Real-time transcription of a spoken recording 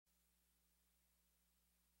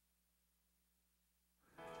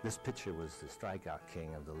This pitcher was the strikeout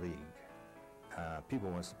king of the league. People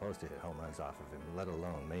weren't supposed to hit home runs off of him, let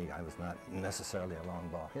alone me. I was not necessarily a long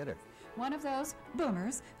ball hitter. One of those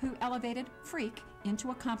boomers who elevated freak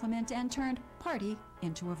into a compliment and turned party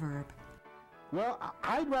into a verb. Well,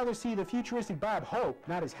 I'd rather see the futuristic Bob Hope,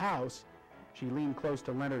 not his house. She leaned close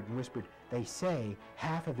to Leonard and whispered, "They say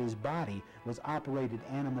half of his body was operated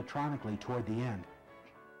animatronically toward the end."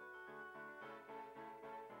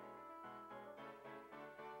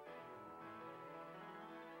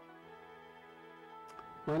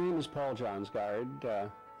 My name is Paul Johnsgard.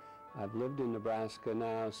 I've lived in Nebraska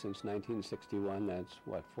now since 1961. That's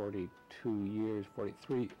what, 42 years,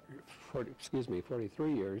 43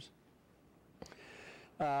 years.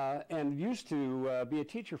 And used to be a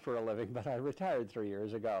teacher for a living, but I retired 3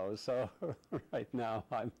 years ago. So right now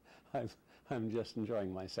I'm just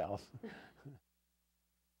enjoying myself.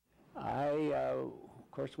 I,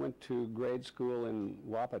 of course, went to grade school in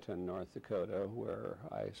Wahpeton, North Dakota, where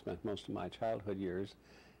I spent most of my childhood years.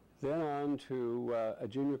 Then on to a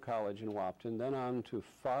junior college in Wahpeton, then on to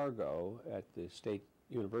Fargo at the State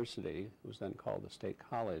University. It was then called the State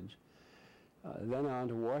College. Then on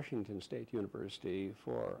to Washington State University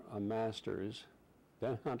for a master's,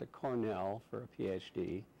 then on to Cornell for a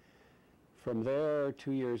PhD. From there,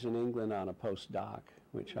 2 years in England on a postdoc,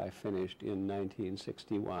 which I finished in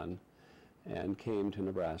 1961, and came to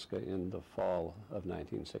Nebraska in the fall of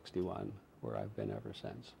 1961, where I've been ever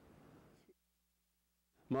since.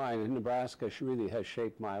 Nebraska really has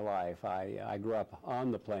shaped my life. I grew up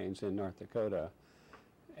on the plains in North Dakota,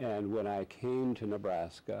 and when I came to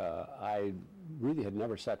Nebraska, I really had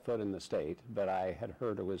never set foot in the state, but I had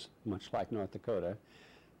heard it was much like North Dakota,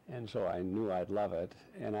 and so I knew I'd love it,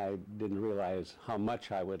 and I didn't realize how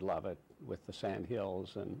much I would love it with the Sand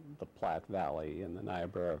Hills and the Platte Valley and the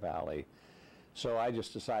Niobrara Valley. So I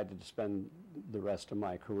just decided to spend the rest of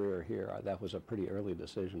my career here. That was a pretty early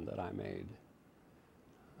decision that I made.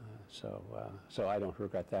 So I don't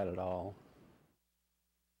regret that at all.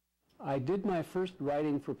 I did my first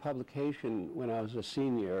writing for publication when I was a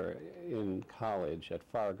senior in college at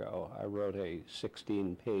Fargo. I wrote a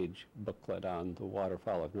 16-page booklet on the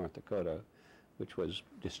waterfowl of North Dakota, which was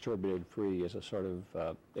distributed free as a sort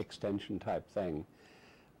of extension type thing.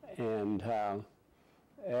 And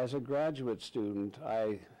as a graduate student,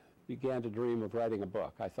 I began to dream of writing a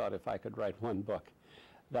book. I thought if I could write one book,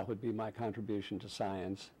 that would be my contribution to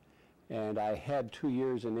science. And I had 2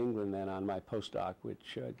 years in England then on my postdoc,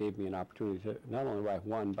 which gave me an opportunity to not only write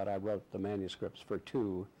one, but I wrote the manuscripts for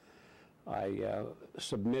two. I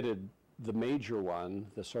submitted the major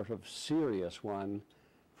one, the sort of serious one,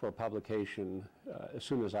 for publication as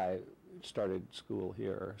soon as I started school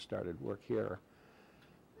here, started work here,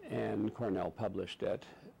 and Cornell published it.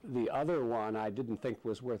 The other one I didn't think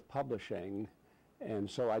was worth publishing,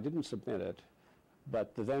 and so I didn't submit it.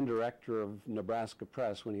 But the then director of Nebraska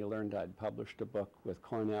Press, when he learned I'd published a book with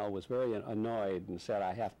Cornell, was very annoyed and said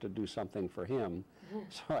I have to do something for him.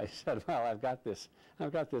 So I said, well, I've got this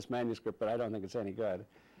manuscript, but I don't think it's any good.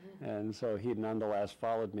 And so he nonetheless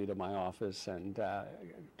followed me to my office and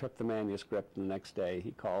took the manuscript. And the next day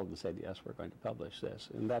he called and said, yes, we're going to publish this.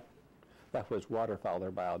 And that was Waterfowl,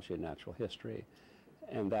 Their Biology and Natural History.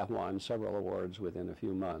 And that won several awards within a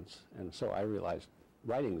few months. And so I realized,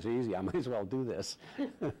 writing's easy, I might as well do this.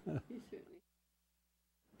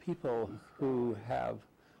 People who have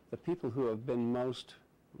been most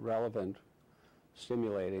relevant,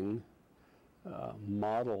 stimulating,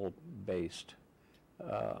 model-based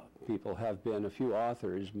people have been a few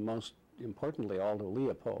authors, most importantly Aldo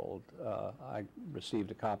Leopold. I received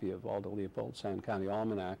a copy of Aldo Leopold's Sand County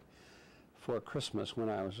Almanac for Christmas when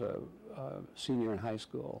I was a senior in high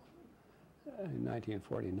school in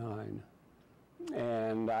 1949.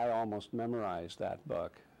 And I almost memorized that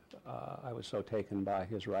book. I was so taken by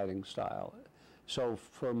his writing style. So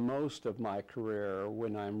for most of my career,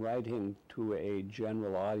 when I'm writing to a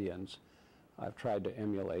general audience, I've tried to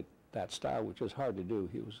emulate that style, which is hard to do.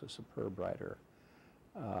 He was a superb writer.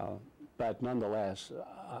 But nonetheless,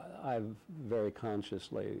 I've very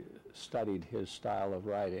consciously studied his style of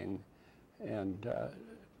writing and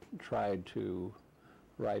tried to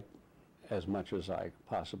write as much as I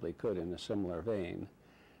possibly could in a similar vein.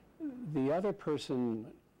 The other person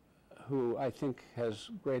who I think has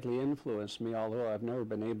greatly influenced me, although I've never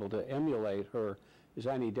been able to emulate her, is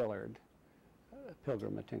Annie Dillard,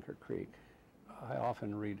 Pilgrim at Tinker Creek. I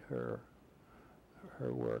often read her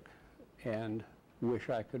work and wish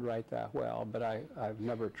I could write that well, but I've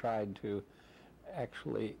never tried to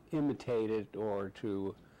actually imitate it or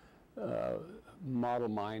to model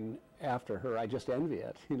mine after her. I just envy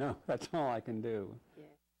it, you know, that's all I can do.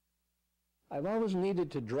 Yeah. I've always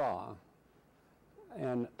needed to draw.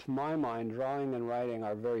 And to my mind, drawing and writing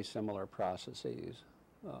are very similar processes.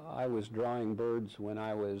 I was drawing birds when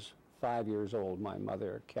I was 5 years old. My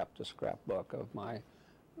mother kept a scrapbook of my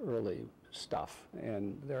early stuff,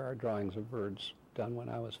 and there are drawings of birds done when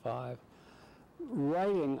I was 5.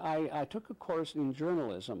 Writing, I took a course in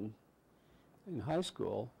journalism in high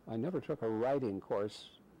school. I never took a writing course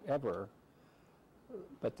ever,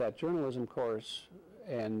 but that journalism course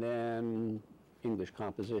and then English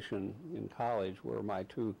composition in college were my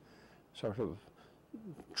two sort of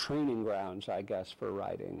training grounds, I guess, for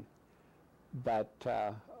writing. But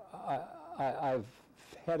I've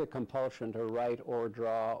had a compulsion to write or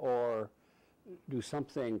draw or do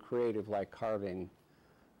something creative like carving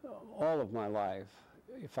all of my life.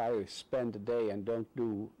 If I spend a day and don't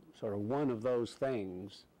do sort of one of those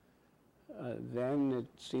things, then it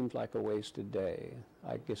seems like a wasted day.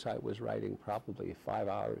 I guess I was writing probably 5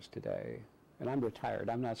 hours today. And I'm retired.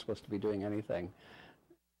 I'm not supposed to be doing anything.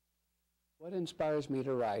 What inspires me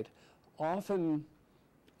to write? Often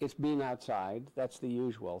it's being outside. That's the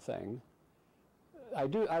usual thing.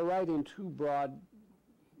 I write in two broad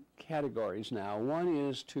categories now. One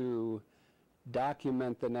is to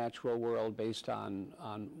document the natural world based on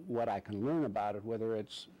what I can learn about it, whether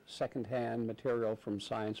it's secondhand material from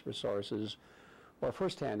science resources or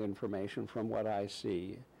firsthand information from what I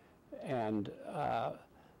see. And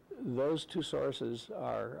those two sources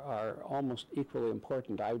are almost equally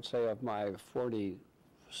important. I would say of my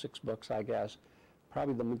 46 books, I guess,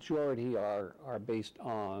 probably the majority are based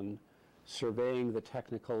on surveying the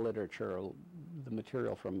technical literature, the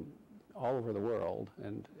material from all over the world,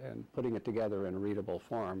 and putting it together in a readable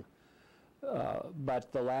form.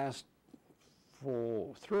 But the last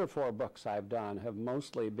 3 or 4 books I've done have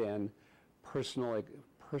mostly been personal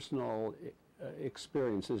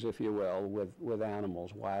experiences, if you will, with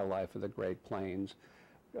animals, wildlife of the Great Plains,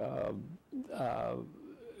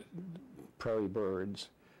 prairie birds,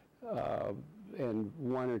 and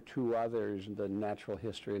 1 or 2 others, the natural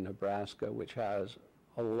history of Nebraska, which has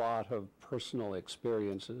a lot of personal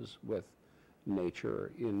experiences with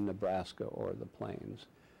nature in Nebraska or the plains.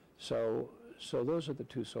 So those are the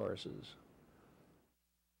two sources.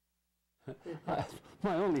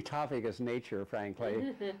 My only topic is nature,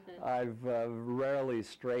 frankly. I've rarely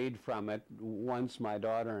strayed from it. Once my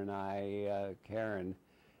daughter and I, Karen,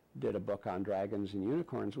 did a book on dragons and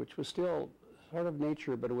unicorns, which was still sort of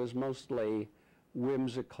nature, but it was mostly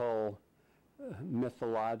whimsical,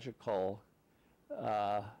 mythological,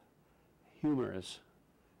 humorous,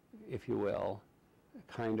 if you will,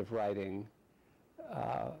 kind of writing.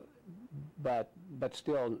 But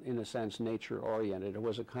still, in a sense, nature-oriented. It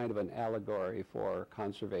was a kind of an allegory for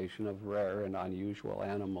conservation of rare and unusual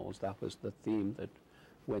animals. That was the theme that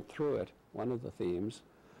went through it, one of the themes.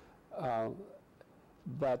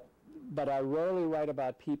 But I rarely write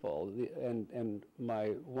about people, and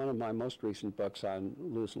one of my most recent books on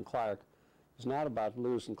Lewis and Clark is not about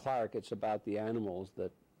Lewis and Clark, it's about the animals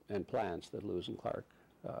and plants that Lewis and Clark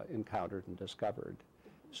encountered and discovered.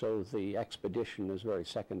 So the expedition is very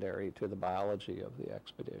secondary to the biology of the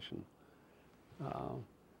expedition.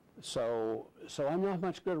 So I'm not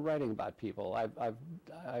much good at writing about people. I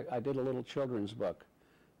did a little children's book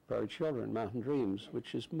for children, Mountain Dreams,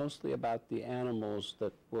 which is mostly about the animals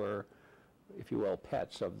that were, if you will,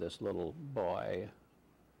 pets of this little boy,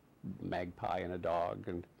 magpie and a dog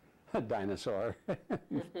and a dinosaur,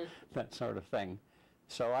 that sort of thing.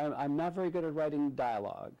 So I'm not very good at writing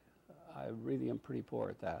dialogue. I really am pretty poor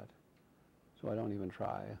at that, so I don't even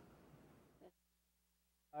try.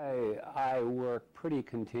 I work pretty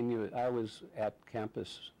continuous. I was at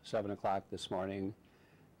campus 7 o'clock this morning,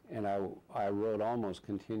 and I wrote almost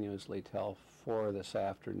continuously till 4 this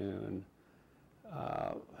afternoon.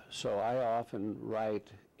 So I often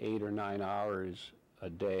write 8 or 9 hours a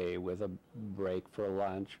day with a break for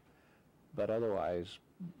lunch, but otherwise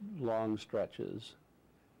long stretches.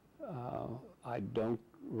 I don't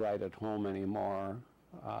write at home anymore.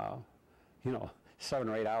 7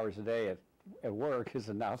 or 8 hours a day at work is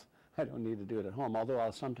enough. I don't need to do it at home, although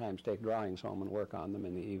I'll sometimes take drawings home and work on them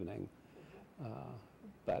in the evening.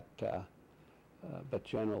 But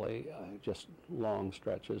generally, just long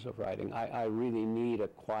stretches of writing. I really need a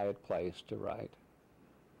quiet place to write.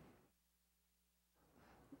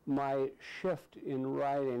 My shift in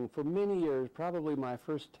writing, for many years, probably my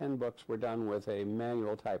first 10 books were done with a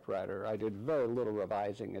manual typewriter. I did very little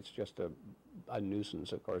revising. It's just a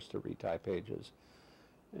nuisance, of course, to retype pages.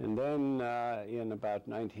 And then in about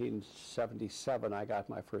 1977, I got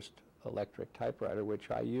my first electric typewriter, which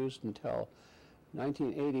I used until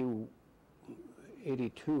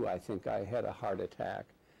 1982, I think. I had a heart attack.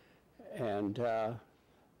 And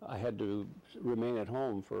I had to remain at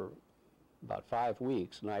home for about 5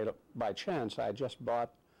 weeks. And by chance, I just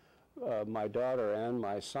bought my daughter and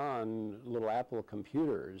my son little Apple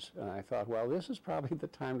computers. And I thought, well, this is probably the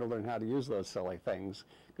time to learn how to use those silly things,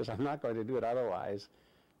 because I'm not going to do it otherwise.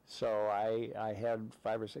 So I had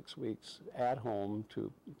 5 or 6 weeks at home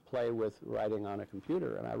to play with writing on a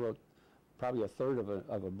computer, and I wrote probably a third of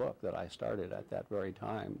a book that I started at that very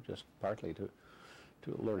time, just partly to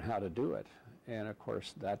learn how to do it. And of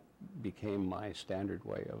course, that became my standard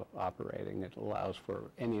way of operating. It allows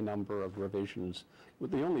for any number of revisions.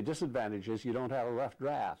 The only disadvantage is you don't have a rough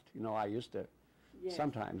draft. You know, I used to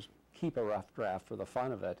sometimes keep a rough draft for the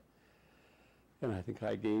fun of it. And I think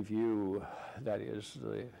I gave you, that is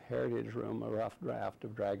the Heritage Room, a rough draft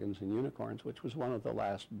of Dragons and Unicorns, which was one of the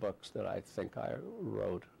last books that I think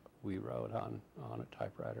we wrote on a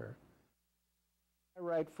typewriter. I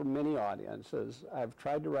write for many audiences. I've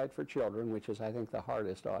tried to write for children, which is, I think, the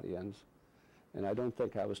hardest audience. And I don't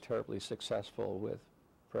think I was terribly successful with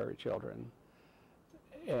Prairie Children.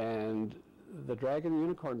 And the Dragon and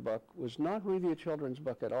Unicorn book was not really a children's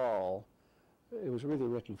book at all. It was really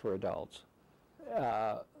written for adults.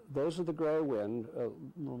 Those of the Gray Wind, a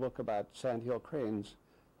book about sandhill cranes,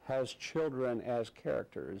 has children as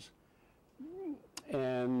characters.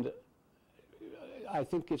 And I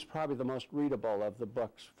think it's probably the most readable of the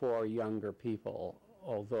books for younger people,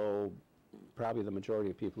 although probably the majority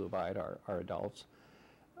of people who buy it are adults.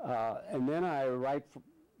 And then I write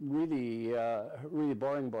really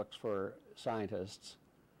boring books for scientists,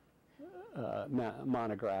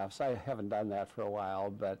 monographs. I haven't done that for a while,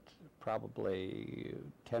 but probably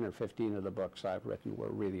 10 or 15 of the books I've written were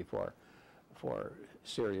really for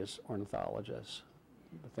serious ornithologists,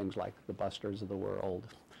 things like the Busters of the world.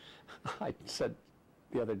 I said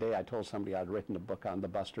the other day, I told somebody I'd written a book on the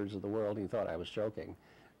Busters of the world, and he thought I was joking.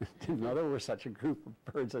 Didn't know there were such a group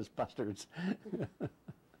of birds as busters.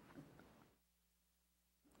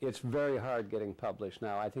 It's very hard getting published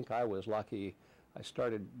now. I think I was lucky. I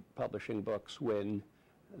started publishing books when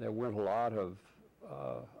there weren't a lot of,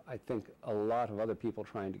 I think, a lot of other people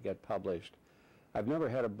trying to get published. I've never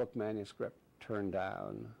had a book manuscript turned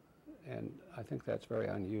down, and I think that's very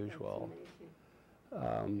unusual.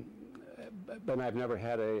 But I've never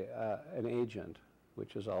had an agent,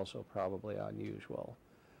 which is also probably unusual.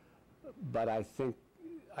 But I think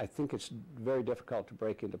it's very difficult to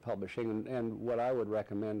break into publishing, and what I would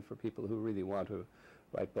recommend for people who really want to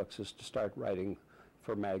write books is to start writing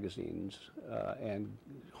for magazines and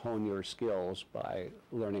hone your skills by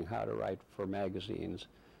learning how to write for magazines.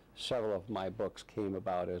 Several of my books came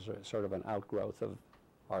about as a sort of an outgrowth of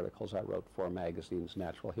articles I wrote for magazines,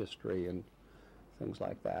 Natural History and things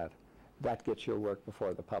like that. That gets your work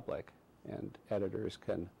before the public, and editors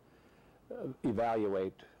can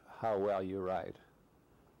evaluate how well you write.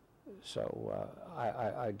 So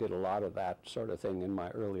I did a lot of that sort of thing in my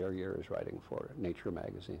earlier years writing for nature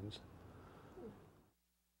magazines.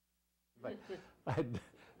 But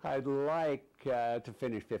I'd like to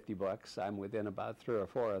finish 50 books. I'm within about 3 or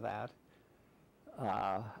 4 of that.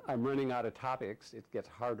 I'm running out of topics. It gets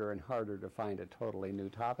harder and harder to find a totally new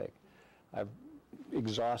topic. I've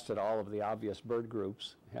exhausted all of the obvious bird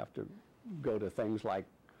groups. You have to go to things like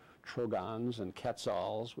trogons and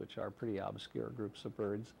quetzals, which are pretty obscure groups of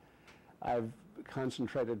birds. I've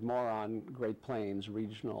concentrated more on Great Plains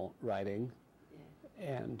regional writing,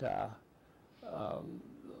 and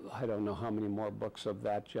I don't know how many more books of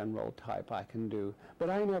that general type I can do, but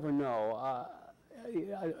I never know.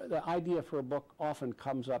 The idea for a book often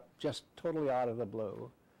comes up just totally out of the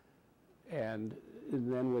blue, and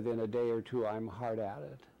then within a day or two I'm hard at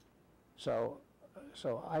it. So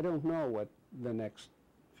I don't know what the next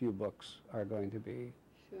few books are going to be.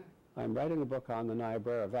 Sure. I'm writing a book on the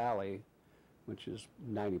Niobrara Valley, which is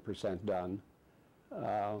 90% done,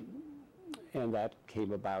 and that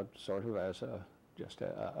came about sort of as just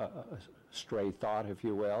a stray thought, if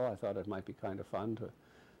you will. I thought it might be kind of fun to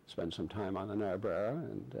spend some time on the Niobrara,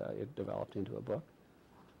 and it developed into a book.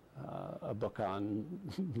 A book on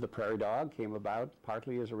the prairie dog came about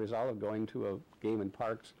partly as a result of going to a Game and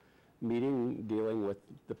Parks meeting dealing with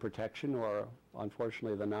the protection, or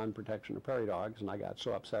unfortunately the non-protection of prairie dogs, and I got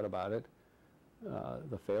so upset about it,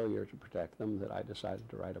 the failure to protect them, that I decided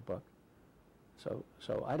to write a book.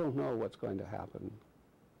 So I don't know what's going to happen,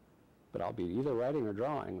 but I'll be either writing or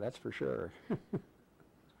drawing, that's for sure.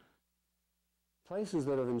 Places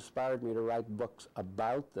that have inspired me to write books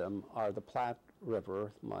about them are the Platte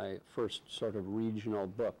River. My first sort of regional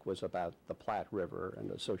book was about the Platte River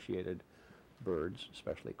and associated birds,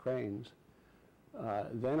 especially cranes.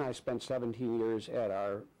 Then I spent 17 years at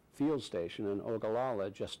our field station in Ogallala,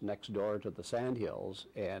 just next door to the sandhills,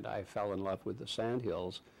 and I fell in love with the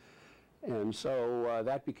sandhills. And so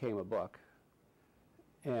that became a book.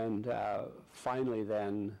 And finally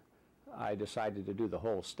then, I decided to do the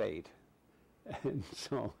whole state. And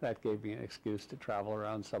so that gave me an excuse to travel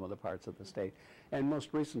around some of the parts of the state. And most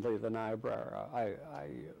recently, the Niobrara. I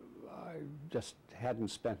just hadn't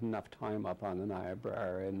spent enough time up on the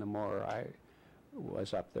Niobrara, and the more I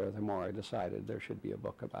was up there, the more I decided there should be a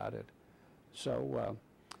book about it. So,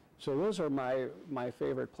 so those are my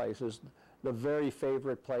favorite places. The very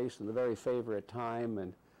favorite place and the very favorite time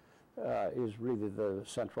and is really the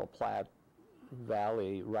Central Platte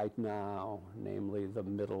Valley right now, namely the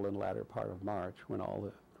middle and latter part of March, when all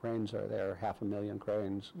the cranes are there, 500,000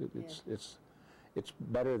 cranes. It's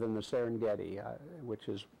better than the Serengeti, which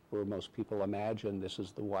is where most people imagine this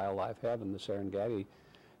is the wildlife heaven. The Serengeti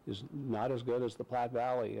is not as good as the Platte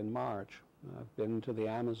Valley in March. I've been to the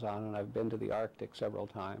Amazon and I've been to the Arctic several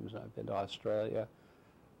times. I've been to Australia.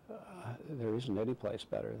 There isn't any place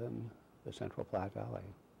better than the Central Platte Valley.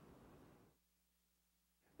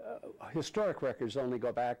 Historic records only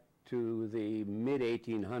go back to the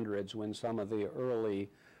mid-1800s when some of the early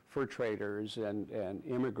fur traders and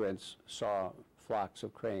immigrants saw flocks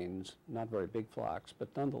of cranes, not very big flocks, but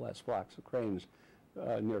nonetheless flocks of cranes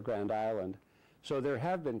near Grand Island. So there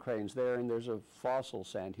have been cranes there, and there's a fossil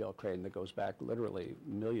sandhill crane that goes back literally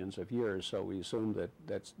millions of years, so we assume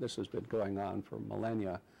that this has been going on for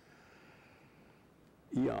millennia,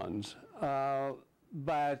 eons.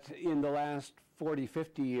 But in the last 40,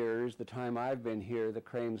 50 years, the time I've been here, the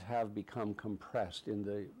cranes have become compressed in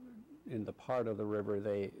the part of the river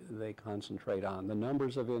they concentrate on. The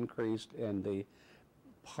numbers have increased, and the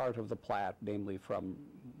part of the Platte, namely from,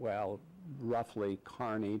 well, roughly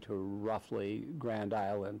Kearney to roughly Grand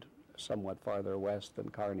Island, somewhat farther west than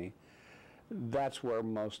Kearney, that's where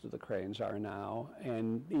most of the cranes are now.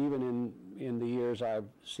 And even in the years I've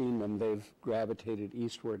seen them, they've gravitated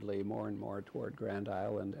eastwardly more and more toward Grand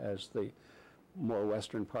Island as the more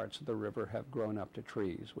western parts of the river have grown up to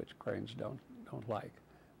trees, which cranes don't like.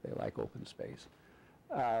 They like open space.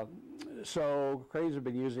 So cranes have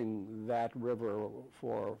been using that river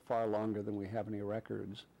for far longer than we have any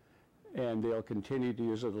records. And they'll continue to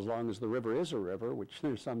use it as long as the river is a river, which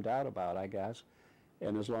there's some doubt about, I guess,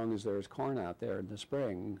 and as long as there's corn out there in the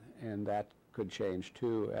spring. And that could change,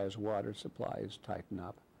 too, as water supplies tighten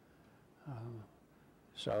up.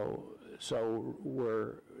 So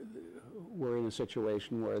we're in a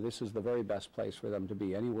situation where this is the very best place for them to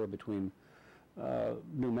be, anywhere between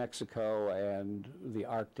New Mexico and the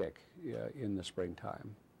Arctic in the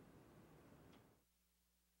springtime.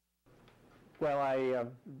 Well,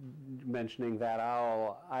 mentioning that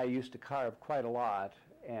owl, I used to carve quite a lot,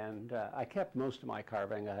 and I kept most of my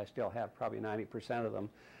carving. I still have probably 90% of them.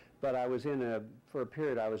 But I was for a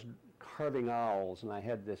period, I was carving owls, and I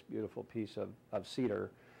had this beautiful piece of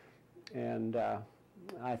cedar, and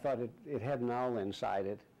I thought it had an owl inside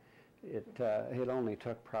it. It only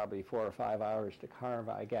took probably 4 or 5 hours to carve,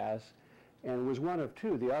 I guess, and it was one of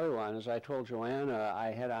two. The other one, as I told Joanna,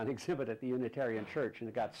 I had on exhibit at the Unitarian Church, and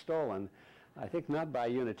it got stolen. I think not by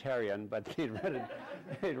Unitarian, but they'd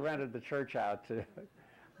rented the church out to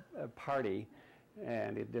a party,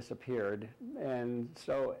 and it disappeared. And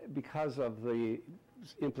so because of the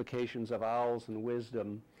implications of owls and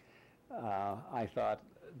wisdom, I thought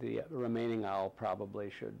the remaining owl probably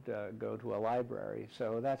should go to a library.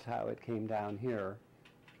 So that's how it came down here.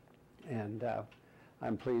 And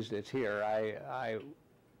I'm pleased it's here. I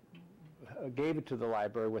gave it to the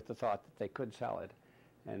library with the thought that they could sell it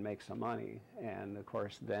and make some money. And of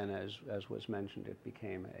course, then, as was mentioned, it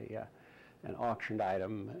became an auctioned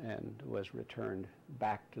item and was returned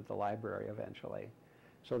back to the library eventually.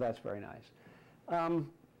 So that's very nice.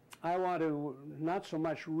 I want to not so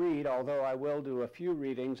much read, although I will do a few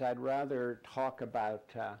readings. I'd rather talk about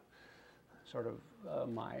sort of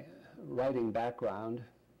my writing background,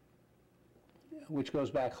 which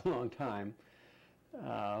goes back a long time.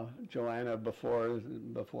 Joanna, before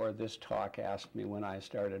this talk, asked me when I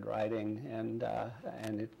started writing, and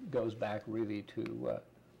it goes back really to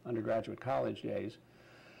undergraduate college days.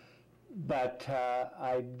 But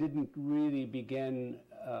I didn't really begin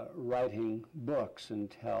writing books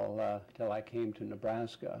until I came to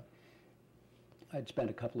Nebraska. I'd spent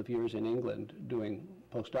a couple of years in England doing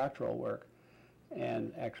postdoctoral work,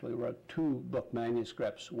 and actually wrote 2 book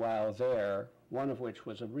manuscripts while there, one of which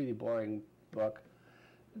was a really boring book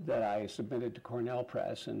that I submitted to Cornell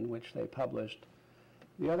Press, in which they published.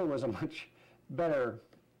 The other was a much better,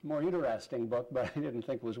 more interesting book, but I didn't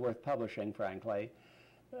think was worth publishing, frankly.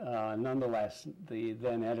 Nonetheless, the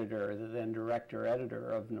then editor, the then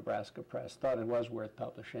director-editor of Nebraska Press thought it was worth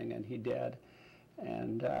publishing, and he did.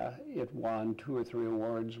 And it won 2 or 3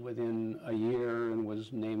 awards within a year and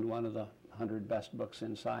was named one of the 100 best books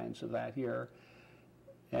in science of that year.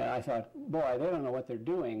 And I thought, boy, they don't know what they're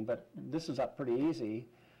doing, but this is up pretty easy.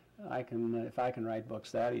 If I can write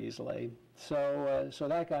books that easily. So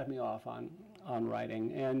that got me off on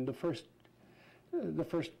writing. And the first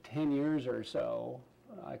 10 years or so,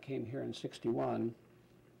 I came here in '61.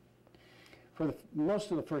 For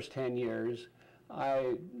most of the first 10 years,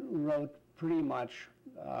 I wrote pretty much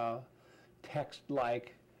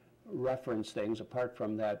text-like reference things, apart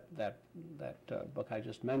from that book I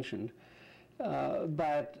just mentioned.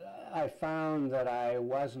 But I found that I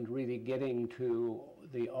wasn't really getting to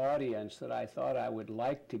the audience that I thought I would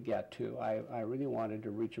like to get to. I really wanted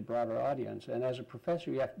to reach a broader audience. And as a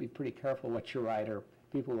professor, you have to be pretty careful what you write, or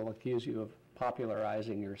people will accuse you of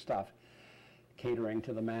popularizing your stuff, catering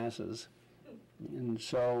to the masses. And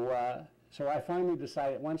so I finally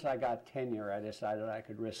decided, once I got tenure, I decided I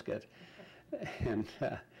could risk it. And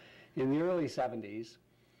in the early '70s,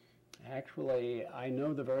 actually, I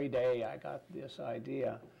know the very day I got this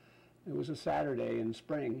idea. It was a Saturday in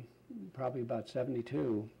spring, probably about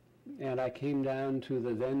 '72, and I came down to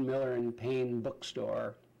the then Miller and Payne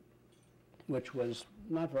bookstore, which was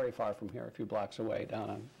not very far from here, a few blocks away down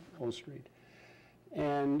on Old Street,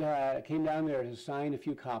 and came down there to sign a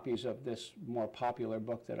few copies of this more popular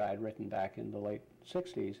book that I had written back in the late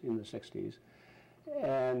 '60s,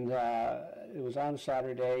 and it was on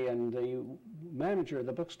Saturday, and the manager of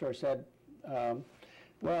the bookstore said,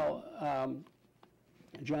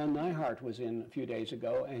 John Neihart was in a few days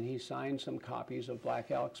ago, and he signed some copies of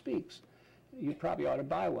Black Elk Speaks. You probably ought to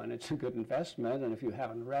buy one. It's a good investment, and if you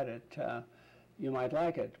haven't read it, you might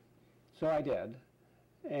like it. So I did,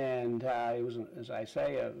 and it was, as I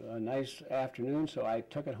say, a nice afternoon, so I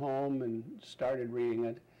took it home and started reading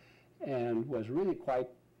it, and was really quite,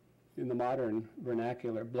 in the modern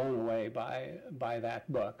vernacular, blown away by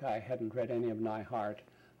that book. I hadn't read any of Neihart.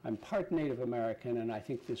 I'm part Native American, and I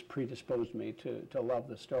think this predisposed me to love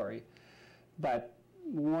the story. But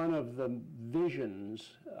one of the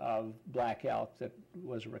visions of Black Elk that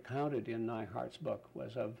was recounted in Neihart's book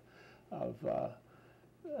was of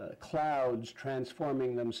clouds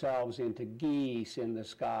transforming themselves into geese in the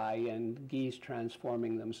sky, and geese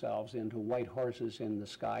transforming themselves into white horses in the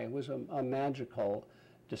sky. It was a magical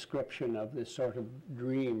description of this sort of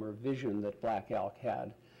dream or vision that Black Elk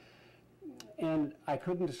had. And I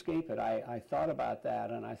couldn't escape it. I thought about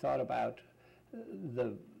that, and I thought about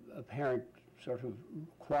the apparent sort of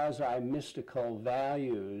quasi-mystical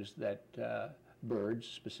values that birds,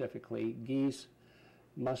 specifically geese,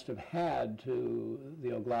 must have had to the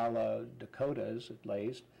Oglala Dakotas, at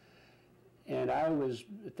least. And I was,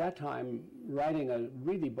 at that time, writing a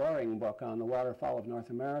really boring book on the waterfowl of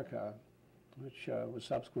North America, which was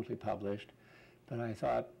subsequently published. But I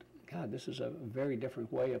thought, God, this is a very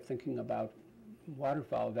different way of thinking about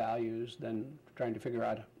waterfowl values than trying to figure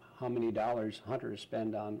out how many dollars hunters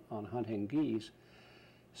spend on hunting geese.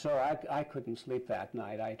 So I couldn't sleep that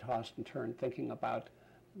night. I tossed and turned thinking about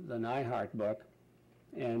the Neihart book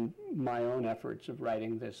and my own efforts of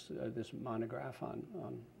writing this monograph on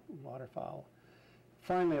waterfowl.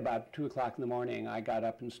 Finally, about 2 o'clock in the morning, I got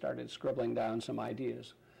up and started scribbling down some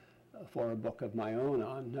ideas for a book of my own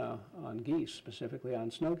on geese, specifically on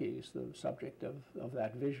snow geese, the subject of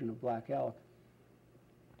that vision of Black Elk.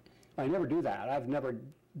 I never do that. I'd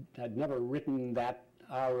never written that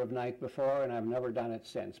hour of night before, and I've never done it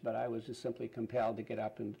since, but I was just simply compelled to get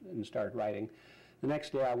up and start writing. The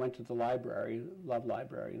next day I went to the library, Love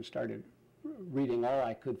Library, and started reading all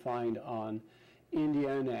I could find on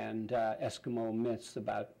Indian and Eskimo myths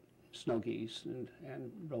about snow geese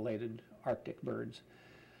and related Arctic birds,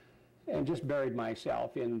 and just buried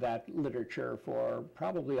myself in that literature for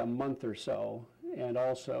probably a month or so, and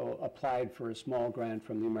also applied for a small grant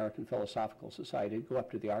from the American Philosophical Society to go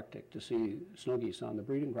up to the Arctic to see snow geese on the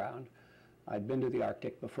breeding ground. I'd been to the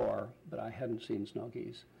Arctic before, but I hadn't seen snow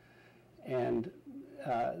geese. And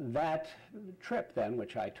that trip then,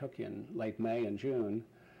 which I took in late May and June,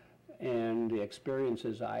 and the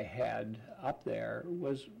experiences I had up there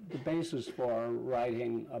was the basis for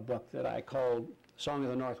writing a book that I called Song of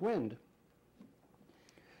the North Wind,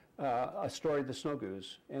 a story of the snow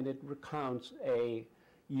goose, and it recounts a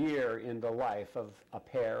year in the life of a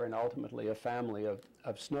pair and ultimately a family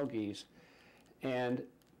of snow geese. And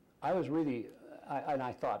I was really,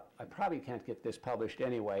 I thought, I probably can't get this published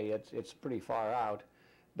anyway, it's pretty far out,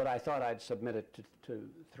 but I thought I'd submit it to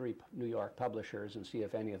 3 New York publishers and see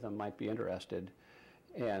if any of them might be interested.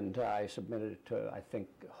 And I submitted it to, I think,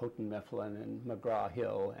 Houghton Mifflin and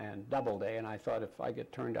McGraw-Hill and Doubleday, and I thought if I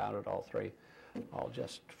get turned down at all three, I'll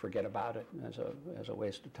just forget about it as a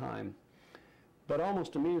waste of time. But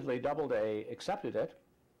almost immediately, Doubleday accepted it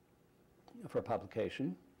for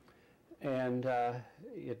publication, and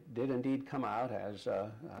it did indeed come out as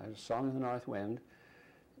Song of the North Wind.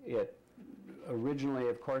 It originally,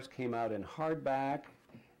 of course, came out in hardback,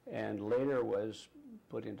 and later was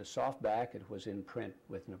put into softback. It was in print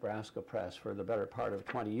with Nebraska Press for the better part of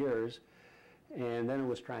 20 years, and then it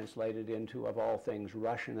was translated into, of all things,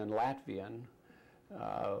 Russian and Latvian.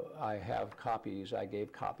 I have copies, I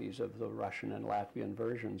gave copies of the Russian and Latvian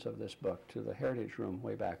versions of this book to the Heritage Room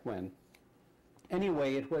way back when.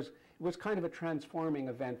 Anyway, it was kind of a transforming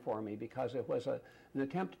event for me, because it was an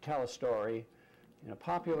attempt to tell a story in a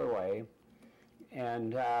popular way,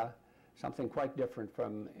 and something quite different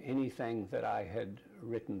from anything that I had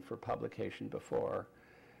written for publication before.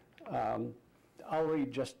 I'll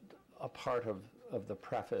read just a part of the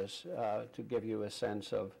preface to give you a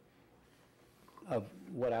sense of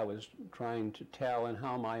what I was trying to tell and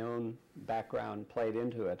how my own background played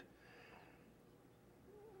into it.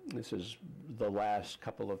 This is the last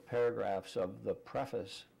couple of paragraphs of the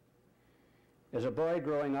preface. As a boy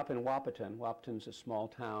growing up in Wahpeton, Wahpeton's a small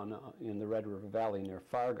town in the Red River Valley near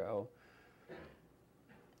Fargo,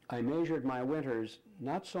 I measured my winters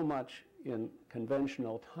not so much in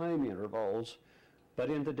conventional time intervals, but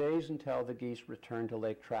in the days until the geese returned to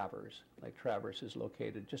Lake Traverse. Lake Traverse is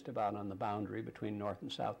located just about on the boundary between North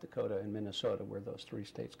and South Dakota and Minnesota, where those three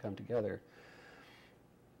states come together.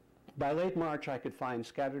 By late March, I could find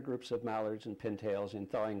scattered groups of mallards and pintails in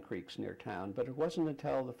thawing creeks near town, but it wasn't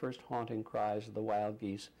until the first haunting cries of the wild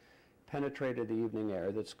geese penetrated the evening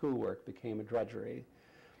air that schoolwork became a drudgery.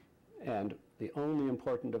 And the only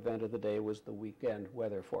important event of the day was the weekend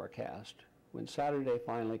weather forecast. When Saturday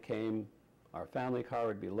finally came, our family car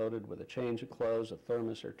would be loaded with a change of clothes, a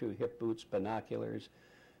thermos or two hip boots, binoculars,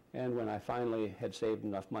 and when I finally had saved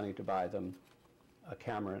enough money to buy them, a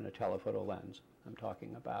camera and a telephoto lens. I'm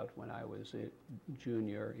talking about when I was a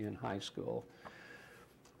junior in high school.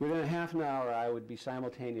 Within a half an hour, I would be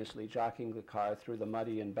simultaneously jockeying the car through the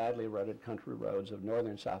muddy and badly rutted country roads of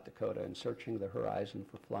northern South Dakota and searching the horizon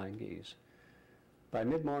for flying geese. By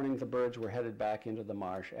mid-morning, the birds were headed back into the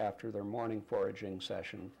marsh after their morning foraging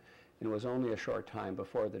session, and it was only a short time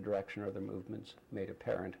before the direction of their movements made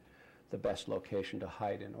apparent the best location to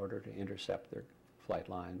hide in order to intercept their flight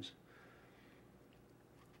lines.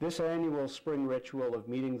 This annual spring ritual of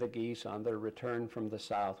meeting the geese on their return from the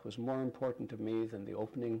south was more important to me than the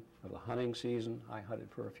opening of the hunting season. I hunted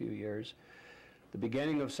for a few years, the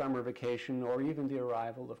beginning of summer vacation, or even the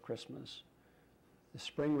arrival of Christmas. The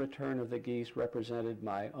spring return of the geese represented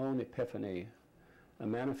my own epiphany, a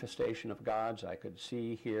manifestation of gods I could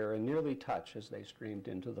see, hear, and nearly touch as they streamed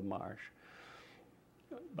into the marsh.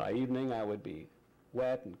 By evening, I would be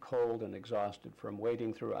wet and cold and exhausted from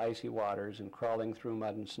wading through icy waters and crawling through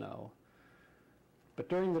mud and snow. But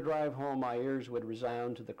during the drive home, my ears would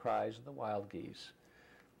resound to the cries of the wild geese.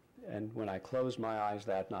 And when I closed my eyes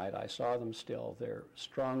that night, I saw them still, their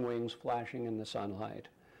strong wings flashing in the sunlight,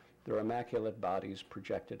 their immaculate bodies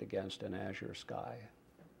projected against an azure sky.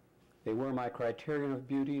 They were my criterion of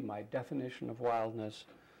beauty, my definition of wildness,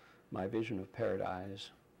 my vision of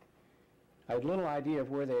paradise. I had little idea of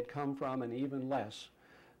where they had come from, and even less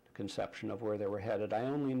conception of where they were headed. I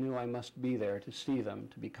only knew I must be there to see them,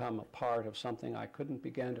 to become a part of something I couldn't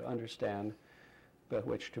begin to understand, but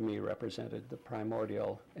which to me represented the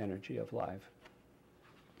primordial energy of life.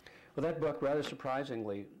 Well, that book, rather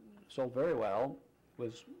surprisingly, sold very well,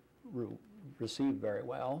 was received very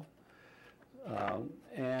well,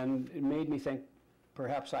 and it made me think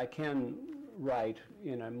perhaps I can write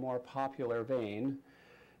in a more popular vein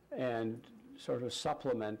and sort of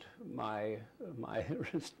supplement my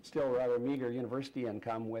still rather meager university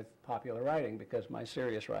income with popular writing, because my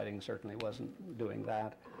serious writing certainly wasn't doing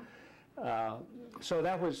that. So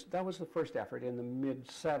that was the first effort in the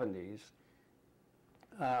mid-70s.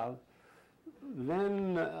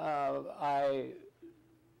 Then I,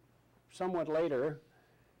 somewhat later,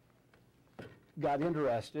 got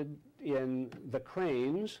interested in the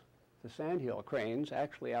cranes, the sandhill cranes.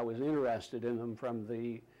 Actually, I was interested in them from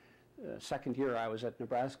the second year I was at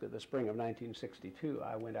Nebraska, the spring of 1962.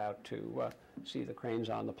 I went out to see the cranes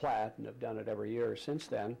on the Platte, and have done it every year since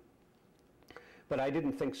then. But I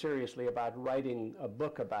didn't think seriously about writing a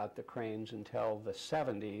book about the cranes until the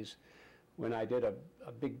 70s, when I did a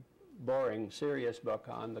big, boring, serious book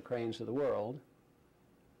on the cranes of the world,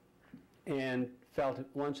 and felt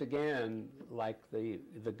once again, like the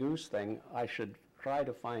goose thing, I should try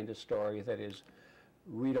to find a story that is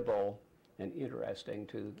readable and interesting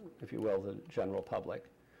to, if you will, the general public.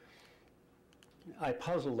 I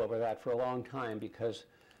puzzled over that for a long time because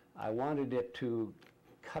I wanted it to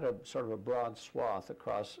cut a sort of a broad swath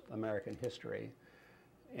across American history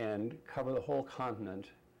and cover the whole continent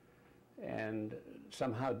and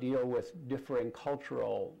somehow deal with differing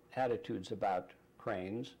cultural attitudes about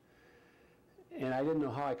cranes. And I didn't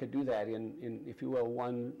know how I could do that in if you will,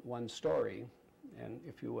 one story, and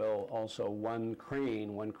if you will, also one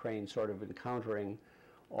crane sort of encountering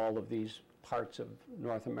all of these parts of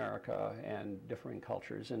North America and differing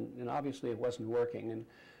cultures. And obviously it wasn't working. And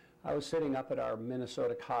I was sitting up at our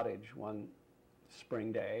Minnesota cottage one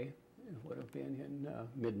spring day, it would have been in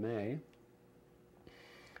mid-May,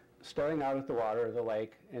 staring out at the water of the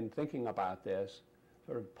lake and thinking about this,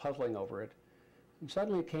 sort of puzzling over it. And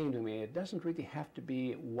suddenly it came to me, it doesn't really have to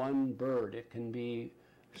be one bird. It can be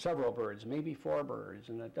several birds, maybe 4 birds.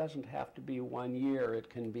 And it doesn't have to be 1 year. It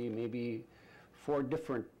can be maybe 4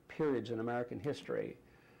 different periods in American history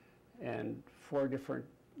and 4 different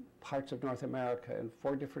parts of North America and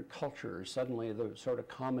 4 different cultures. Suddenly the sort of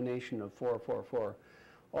combination of 4, 4, 4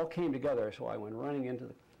 all came together. So I went running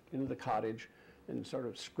into the cottage and sort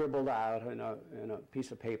of scribbled out in a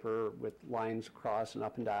piece of paper with lines across and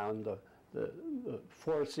up and down the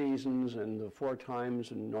 4 seasons and the 4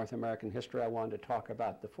 times in North American history I wanted to talk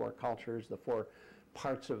about, the 4 cultures, the 4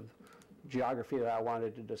 parts of geography that I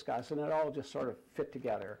wanted to discuss, and it all just sort of fit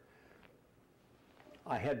together.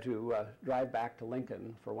 I had to drive back to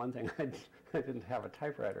Lincoln. For one thing, I didn't have a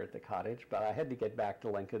typewriter at the cottage, but I had to get back to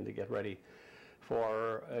Lincoln to get ready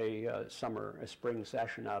for a spring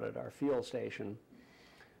session out at our field station.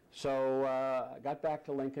 So I got back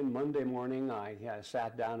to Lincoln Monday morning. I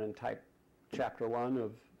sat down and typed chapter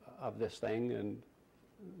 1 of this thing, and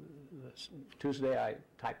Tuesday I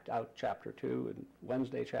typed out chapter 2, and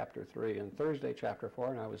Wednesday chapter 3, and Thursday chapter 4,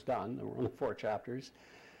 and I was done. There were only 4 chapters.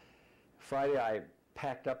 Friday I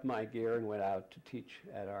packed up my gear and went out to teach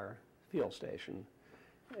at our field station.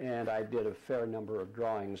 And I did a fair number of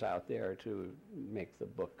drawings out there to make the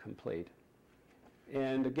book complete.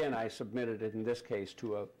 And again, I submitted it in this case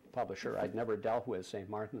to a publisher I'd never dealt with, St.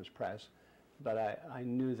 Martin's Press, but I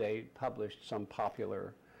knew they published some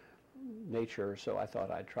popular nature, so I thought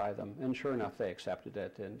I'd try them. And sure enough, they accepted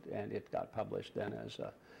it, and it got published then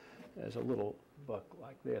as a little book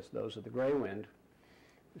like this, Those of the Gray Wind,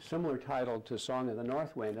 similar title to Song of the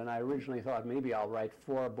North Wind. And I originally thought maybe I'll write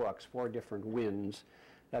 4 books, 4 different winds.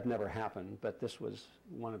 That never happened, but this was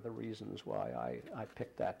one of the reasons why I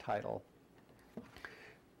picked that title.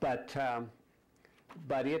 But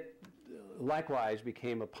it likewise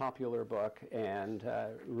became a popular book and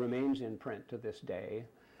remains in print to this day.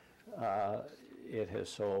 It has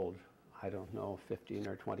sold, I don't know, 15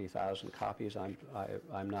 or 20,000 copies.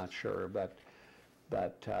 I'm not sure, but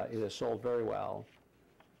it has sold very well.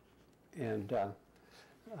 And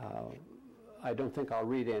I don't think I'll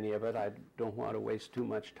read any of it. I don't want to waste too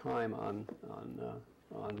much time on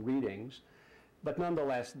readings. But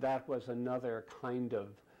nonetheless, that was another kind of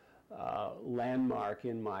landmark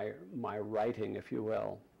in my writing, if you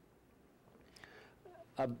will.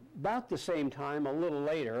 About the same time, a little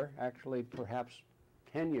later, actually perhaps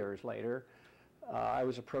 10 years later, I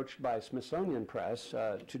was approached by Smithsonian Press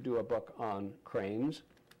to do a book on cranes,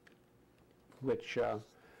 which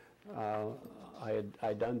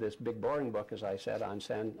I'd done this big boring book, as I said,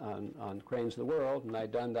 on cranes of the world, and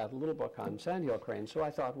I'd done that little book on sandhill cranes. So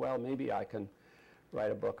I thought, well, maybe I can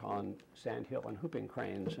write a book on sandhill and whooping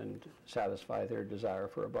cranes and satisfy their desire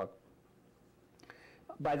for a book.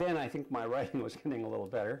 By then, I think my writing was getting a little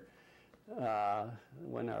better.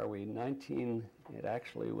 When are we? It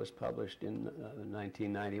actually was published in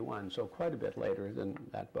 1991, so quite a bit later than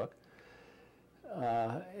that book.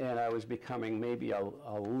 And I was becoming maybe a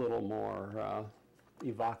little more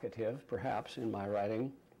evocative, perhaps, in my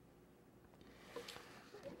writing.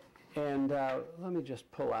 And let me just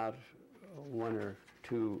pull out 1 or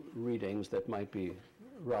 2 readings that might be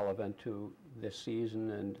relevant to this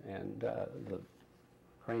season and the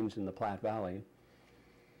cranes in the Platte Valley.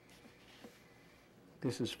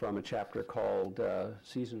 This is from a chapter called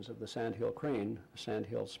Seasons of the Sandhill Crane,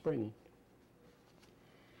 Sandhill Spring.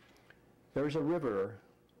 There's a river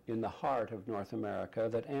in the heart of North America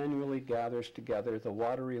that annually gathers together the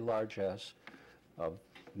watery largesse of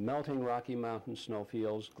melting Rocky Mountain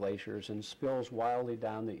snowfields, glaciers, and spills wildly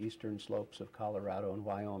down the eastern slopes of Colorado and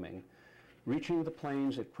Wyoming. Reaching the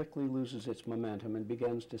plains, it quickly loses its momentum and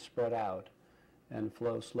begins to spread out and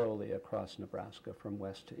flow slowly across Nebraska from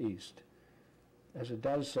west to east. As it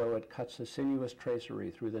does so, it cuts a sinuous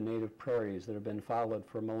tracery through the native prairies that have been followed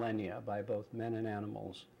for millennia by both men and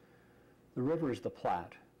animals. The river is the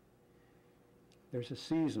Platte. There's a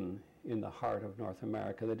season in the heart of North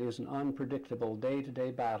America that is an unpredictable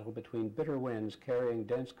day-to-day battle between bitter winds carrying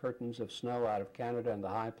dense curtains of snow out of Canada and the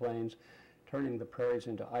high plains, turning the prairies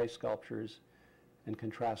into ice sculptures, and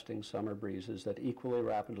contrasting summer breezes that equally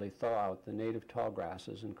rapidly thaw out the native tall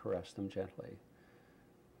grasses and caress them gently.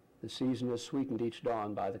 The season is sweetened each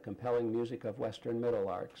dawn by the compelling music of western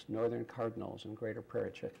middlelarks, northern cardinals, and greater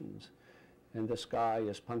prairie chickens, and the sky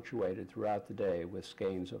is punctuated throughout the day with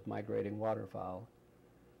skeins of migrating waterfowl.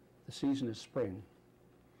 The season is spring.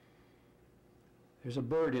 There's a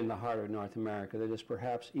bird in the heart of North America that is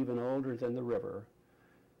perhaps even older than the river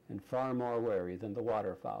and far more wary than the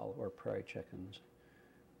waterfowl or prairie chickens.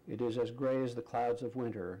 It is as gray as the clouds of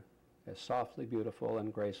winter, as softly beautiful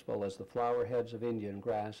and graceful as the flower heads of Indian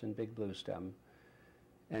grass and big bluestem,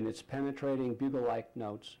 and its penetrating bugle-like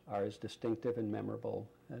notes are as distinctive and memorable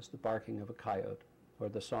as the barking of a coyote or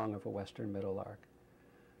the song of a western meadowlark.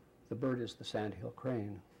 The bird is the sandhill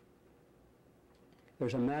crane.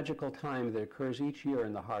 There's a magical time that occurs each year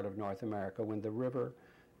in the heart of North America when the river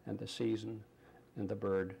and the season and the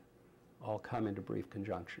bird all come into brief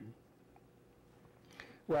conjunction.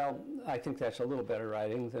 Well, I think that's a little better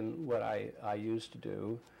writing than what I used to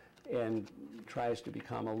do, and tries to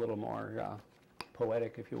become a little more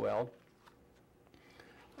poetic, if you will.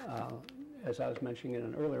 As I was mentioning in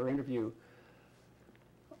an earlier interview,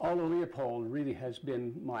 Aldo Leopold really has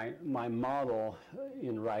been my model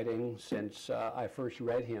in writing since I first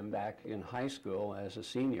read him back in high school as a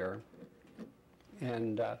senior.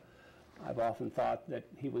 And I've often thought that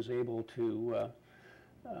he was able to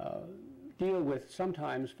deal with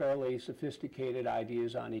sometimes fairly sophisticated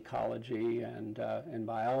ideas on ecology and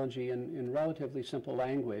biology in relatively simple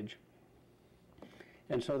language.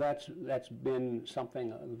 And so that's been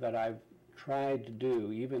something that I've tried to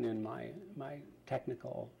do, even in my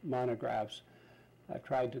technical monographs. I've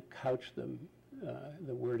tried to couch them,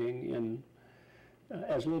 the wording in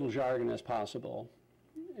as little jargon as possible,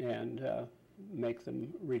 and make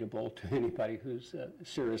them readable to anybody who's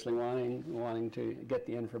seriously wanting to get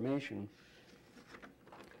the information.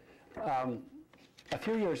 A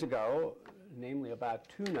few years ago, namely about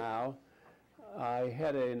 2 now, I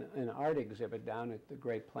had an art exhibit down at the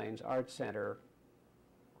Great Plains Art Center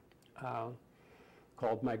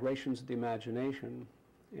called Migrations of the Imagination,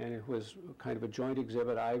 and it was kind of a joint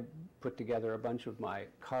exhibit. I put together a bunch of my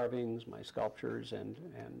carvings, my sculptures, and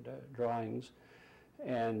drawings,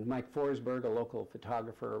 and Mike Forsberg, a local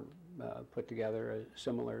photographer, put together a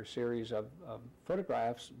similar series of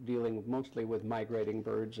photographs dealing mostly with migrating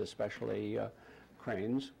birds, especially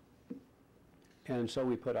cranes. And so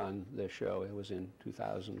we put on this show. It was in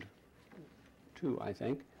 2002, I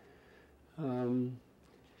think.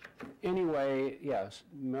 Anyway, yes,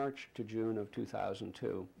 March to June of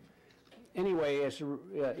 2002. Anyway,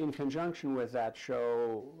 in conjunction with that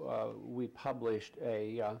show, we published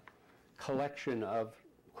a collection of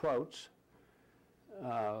quotes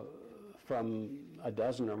from a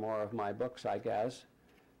dozen or more of my books, I guess,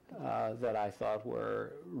 that I thought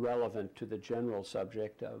were relevant to the general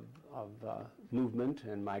subject of movement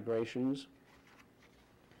and migrations,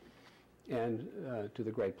 and to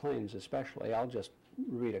the Great Plains especially. I'll just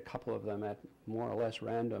read a couple of them at more or less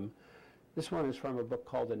random. This one is from a book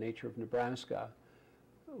called The Nature of Nebraska,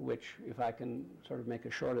 which, if I can sort of make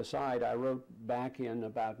a short aside, I wrote back in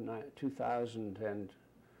about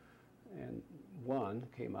 2001,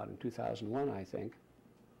 came out in 2001, I think,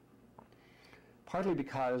 partly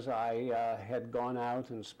because I had gone out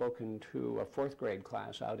and spoken to a 4th grade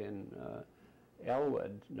class out in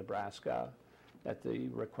Elwood, Nebraska, at the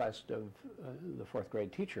request of the 4th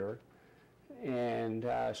grade teacher, and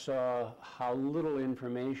saw how little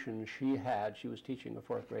information she had. She was teaching a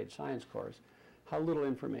 4th grade science course, how little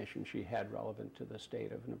information she had relevant to the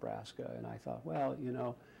state of Nebraska. And I thought, well, you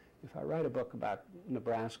know, if I write a book about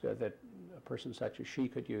Nebraska that a person such as she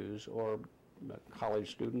could use, or a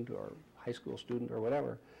college student or high school student or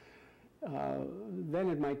whatever, then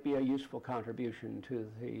it might be a useful contribution to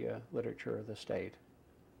the literature of the state.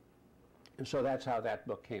 And so that's how that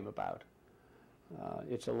book came about.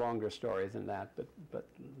 It's a longer story than that, but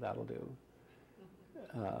that'll do.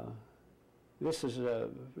 This is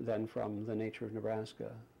then from The Nature of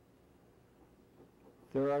Nebraska.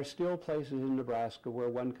 There are still places in Nebraska where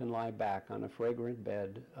one can lie back on a fragrant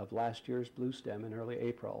bed of last year's bluestem in early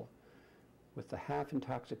April, with the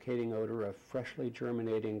half-intoxicating odor of freshly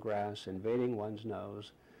germinating grass invading one's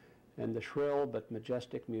nose, and the shrill but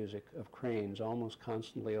majestic music of cranes almost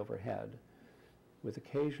constantly overhead, with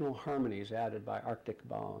occasional harmonies added by Arctic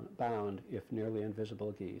bound, if nearly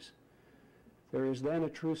invisible geese. There is then a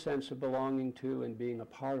true sense of belonging to and being a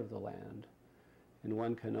part of the land, and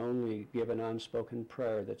one can only give an unspoken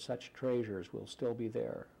prayer that such treasures will still be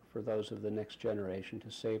there for those of the next generation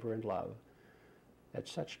to savor and love. At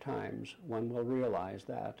such times, one will realize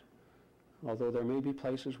that, although there may be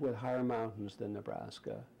places with higher mountains than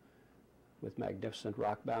Nebraska, with magnificent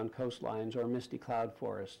rock-bound coastlines or misty cloud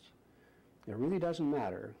forests, it really doesn't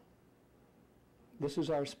matter. This is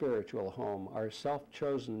our spiritual home, our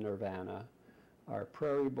self-chosen nirvana, our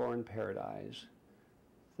prairie-born paradise,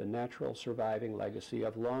 the natural surviving legacy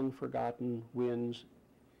of long-forgotten winds,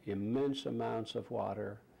 immense amounts of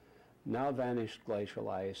water, now vanished glacial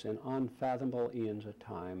ice, and unfathomable eons of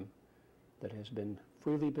time that has been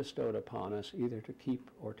freely bestowed upon us either to keep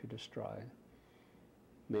or to destroy.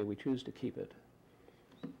 May we choose to keep it.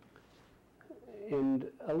 And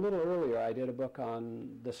a little earlier I did a book on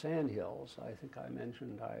the sandhills. I think I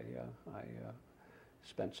mentioned I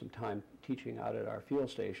spent some time teaching out at our field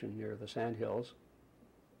station near the sandhills,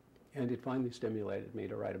 and it finally stimulated me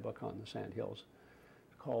to write a book on the sandhills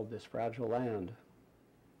called This Fragile Land.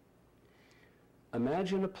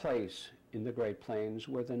 Imagine a place in the Great Plains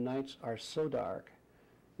where the nights are so dark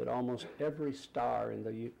that almost every star in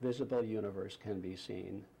the visible universe can be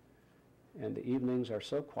seen, and the evenings are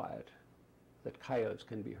so quiet that coyotes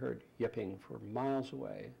can be heard yipping for miles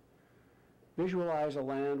away. Visualize a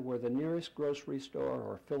land where the nearest grocery store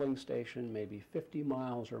or filling station may be 50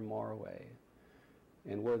 miles or more away,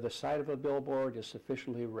 and where the sight of a billboard is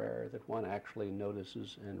sufficiently rare that one actually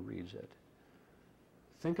notices and reads it.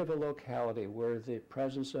 Think of a locality where the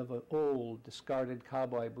presence of an old, discarded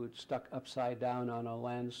cowboy boot stuck upside down on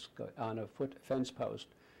a fence post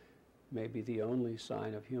may be the only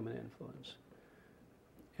sign of human influence,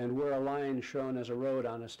 and where a line shown as a road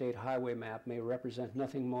on a state highway map may represent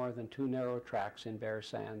nothing more than two narrow tracks in bare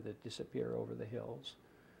sand that disappear over the hills,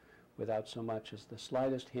 without so much as the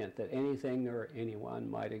slightest hint that anything or anyone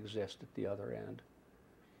might exist at the other end.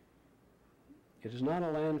 It is not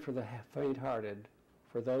a land for the faint-hearted,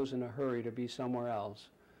 for those in a hurry to be somewhere else,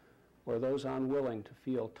 or those unwilling to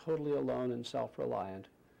feel totally alone and self-reliant.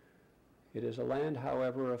 It is a land,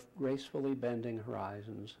 however, of gracefully bending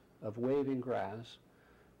horizons, of waving grass,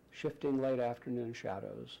 shifting late afternoon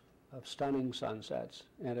shadows, of stunning sunsets,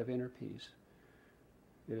 and of inner peace.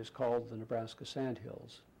 It is called the Nebraska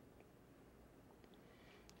Sandhills.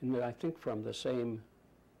 And I think from the same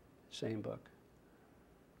book.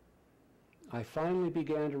 I finally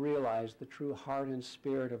began to realize the true heart and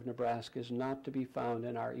spirit of Nebraska is not to be found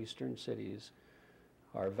in our eastern cities,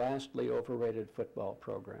 our vastly overrated football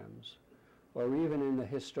programs, or even in the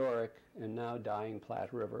historic and now dying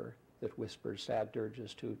Platte River that whispers sad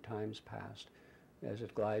dirges to times past as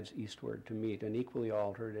it glides eastward to meet an equally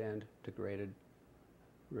altered and degraded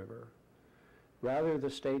river. Rather, the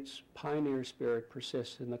state's pioneer spirit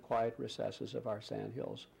persists in the quiet recesses of our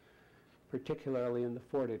sandhills, particularly in the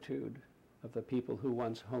fortitude of the people who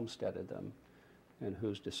once homesteaded them and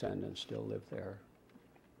whose descendants still live there.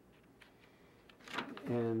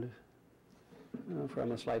 And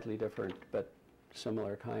from a slightly different but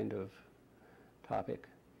similar kind of topic,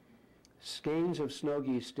 skeins of snow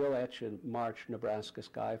geese still etch and march Nebraska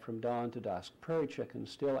sky from dawn to dusk. Prairie chickens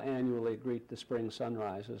still annually greet the spring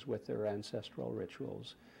sunrises with their ancestral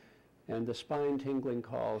rituals. And the spine-tingling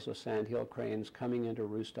calls of sandhill cranes coming into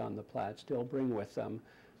roost on the Platte still bring with them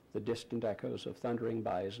the distant echoes of thundering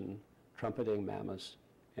bison, trumpeting mammoths,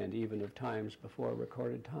 and even of times before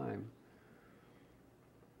recorded time.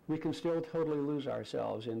 We can still totally lose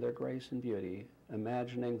ourselves in their grace and beauty,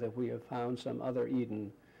 imagining that we have found some other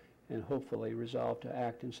Eden, and hopefully resolve to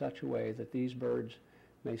act in such a way that these birds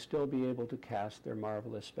may still be able to cast their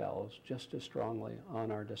marvelous spells just as strongly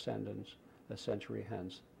on our descendants a century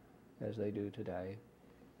hence as they do today.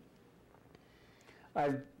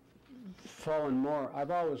 I've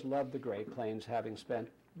always loved the Great Plains, having spent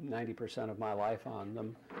 90% of my life on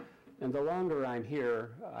them. And the longer I'm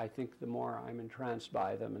here, I think the more I'm entranced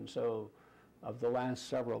by them. And so of the last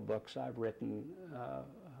several books I've written,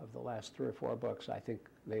 of the last 3 or 4 books, I think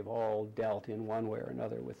they've all dealt in one way or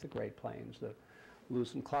another with the Great Plains. The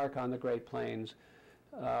Lewis and Clark on the Great Plains,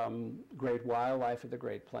 great wildlife of the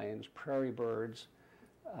Great Plains, prairie birds,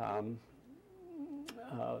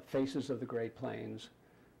 faces of the Great Plains.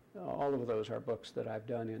 All of those are books that I've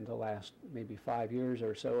done in the last maybe 5 years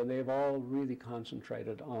or so, and they've all really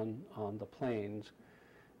concentrated on the plains.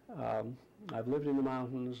 I've lived in the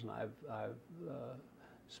mountains, and I've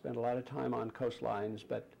spent a lot of time on coastlines,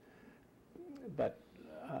 but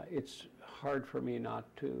it's hard for me not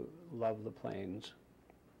to love the plains.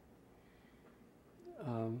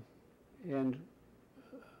 And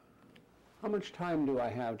How much time do I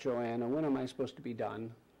have, Joanna? When am I supposed to be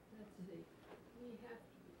done? Let's see. We have to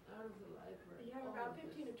be out of the library. You have about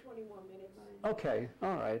 15 to 20 more minutes. Okay,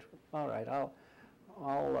 all right.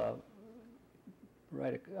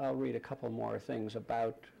 I'll read a couple more things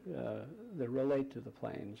about that relate to the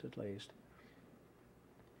plains, at least.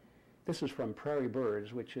 This is from Prairie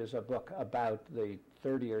Birds, which is a book about the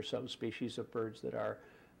 30 or so species of birds that are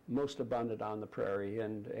most abundant on the prairie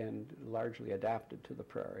and largely adapted to the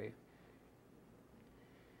prairie.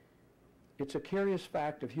 It's a curious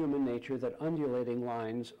fact of human nature that undulating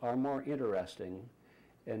lines are more interesting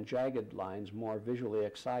and jagged lines more visually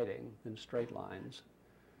exciting than straight lines.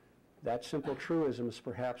 That simple truism is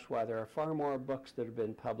perhaps why there are far more books that have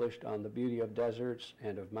been published on the beauty of deserts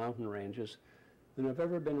and of mountain ranges than have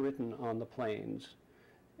ever been written on the plains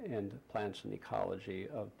and plants and ecology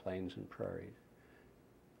of plains and prairies.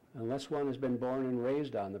 Unless one has been born and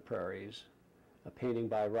raised on the prairies, a painting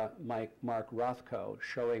by Mark Rothko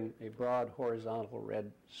showing a broad horizontal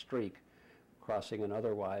red streak crossing an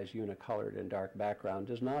otherwise unicolored and dark background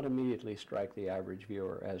does not immediately strike the average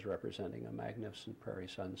viewer as representing a magnificent prairie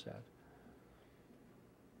sunset.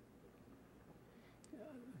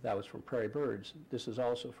 That was from Prairie Birds. This is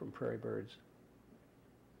also from Prairie Birds.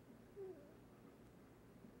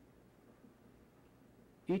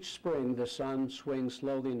 Each spring, the sun swings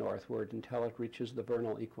slowly northward until it reaches the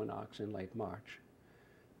vernal equinox in late March.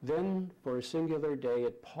 Then, for a singular day,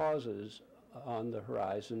 it pauses on the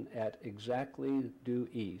horizon at exactly due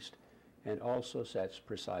east and also sets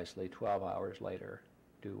precisely 12 hours later,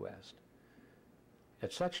 due west.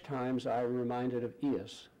 At such times, I am reminded of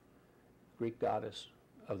Eos, Greek goddess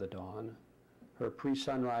of the dawn, her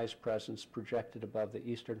pre-sunrise presence projected above the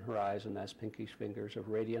eastern horizon as pinkish fingers of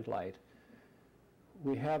radiant light.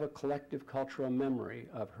 We have a collective cultural memory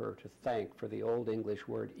of her to thank for the Old English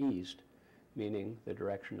word east, meaning the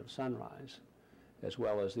direction of sunrise, as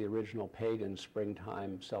well as the original pagan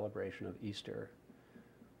springtime celebration of Easter.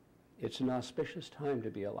 It's an auspicious time to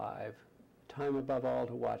be alive, a time above all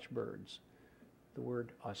to watch birds. The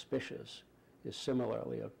word auspicious is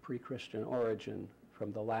similarly of pre-Christian origin,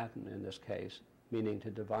 from the Latin in this case, meaning to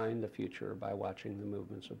divine the future by watching the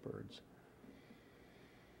movements of birds.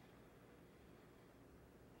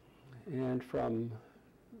 And from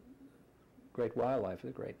Great Wildlife of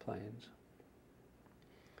the Great Plains.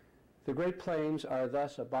 The Great Plains are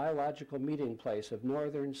thus a biological meeting place of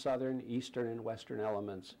northern, southern, eastern, and western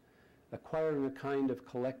elements, acquiring a kind of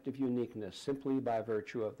collective uniqueness simply by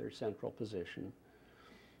virtue of their central position,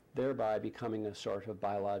 thereby becoming a sort of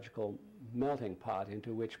biological melting pot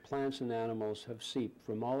into which plants and animals have seeped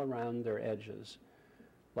from all around their edges.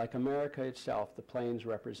 Like America itself, the plains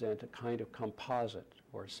represent a kind of composite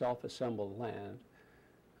or self-assembled land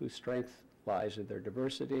whose strength lies in their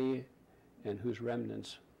diversity and whose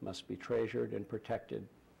remnants must be treasured and protected,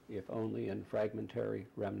 if only in fragmentary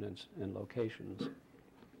remnants and locations.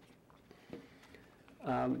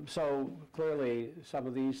 So clearly, some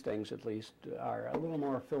of these things, at least, are a little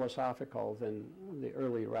more philosophical than the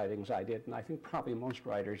early writings I did, and I think probably most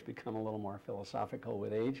writers become a little more philosophical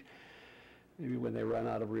with age, maybe when they run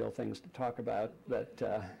out of real things to talk about.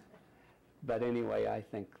 But anyway, I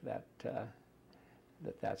think that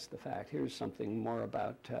that's the fact. Here's something more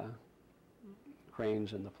about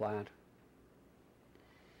cranes in the Platte.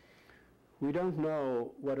 We don't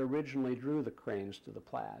know what originally drew the cranes to the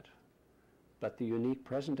Platte, but the unique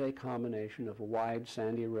present-day combination of a wide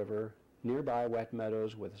sandy river, nearby wet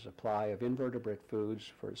meadows with a supply of invertebrate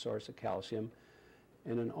foods for a source of calcium,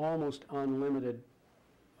 and an almost unlimited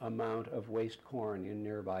amount of waste corn in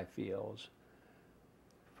nearby fields,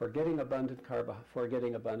 forgetting abundant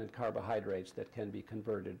carbohydrates that can be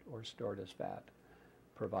converted or stored as fat,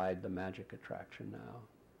 provide the magic attraction now.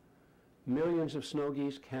 Millions of snow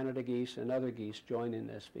geese, Canada geese, and other geese join in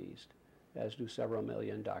this feast, as do several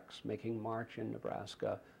million ducks, making March in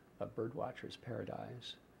Nebraska a birdwatcher's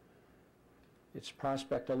paradise. Its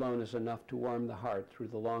prospect alone is enough to warm the heart through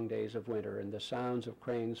the long days of winter, and the sounds of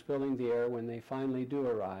cranes filling the air when they finally do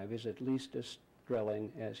arrive is at least as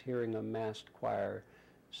thrilling as hearing a massed choir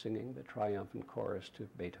singing the triumphant chorus to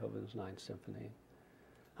Beethoven's Ninth Symphony.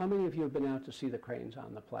 How many of you have been out to see the cranes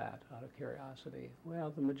on the Platte, out of curiosity?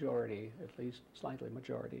 Well, the majority, at least slightly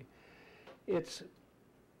majority. It's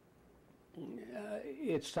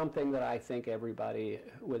something that I think everybody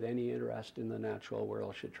with any interest in the natural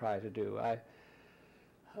world should try to do.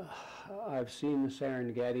 I've seen the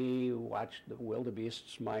Serengeti, watched the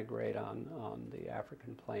wildebeests migrate on the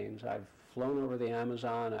African plains. I've flown over the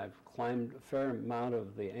Amazon. I've climbed a fair amount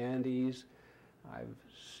of the Andes. I've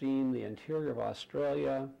seen the interior of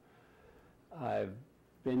Australia. I've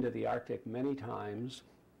been to the Arctic many times.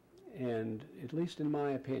 And at least in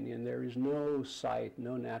my opinion, there is no site,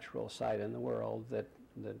 no natural site in the world that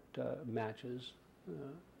matches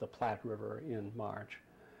the Platte River in March.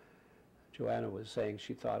 Joanna was saying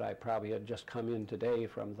she thought I probably had just come in today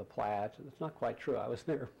from the Platte. It's not quite true. I was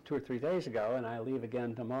there 2 or 3 days ago, and I leave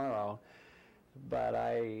again tomorrow. But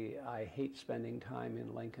I hate spending time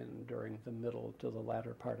in Lincoln during the middle to the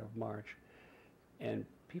latter part of March. And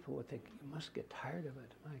people would think, you must get tired of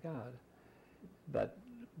it, my God.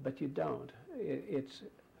 But you don't. It's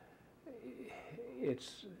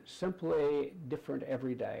simply different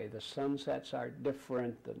every day. The sunsets are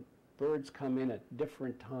different. The birds come in at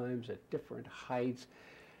different times, at different heights.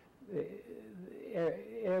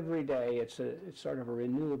 Every day it's sort of a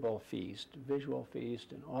renewable feast, visual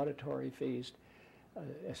feast, an auditory feast,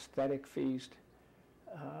 aesthetic feast.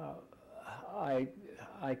 I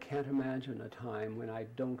can't imagine a time when I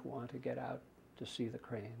don't want to get out to see the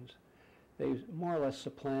cranes. They more or less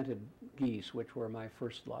supplanted geese, which were my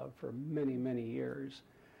first love for many, many years.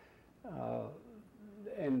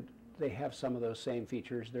 And they have some of those same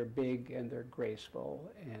features. They're big and they're graceful,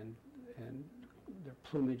 and their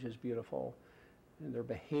plumage is beautiful, and their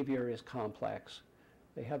behavior is complex.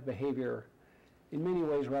 They have behavior in many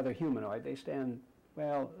ways rather humanoid. They stand,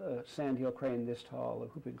 well, a sandhill crane this tall, a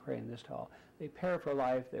whooping crane this tall. They pair for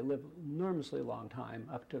life. They live enormously long time,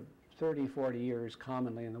 up to 30, 40 years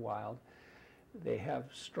commonly in the wild. They have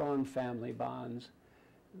strong family bonds.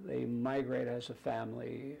 They migrate as a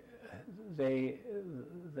family. They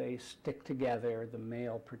stick together. The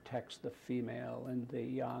male protects the female and the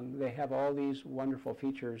young. They have all these wonderful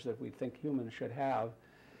features that we think humans should have,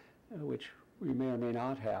 which we may or may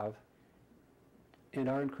not have, and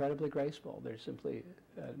are incredibly graceful. There's simply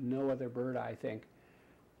no other bird, I think,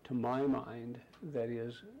 to my mind, that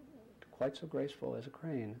is quite so graceful as a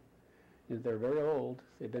crane. They're very old.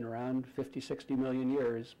 They've been around 50, 60 million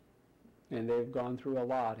years, and they've gone through a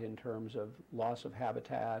lot in terms of loss of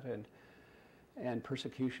habitat and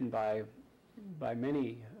persecution by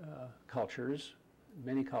many cultures.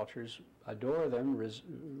 Many cultures adore them,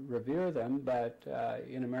 revere them, but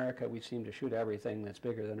in America we seem to shoot everything that's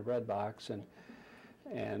bigger than a bread box,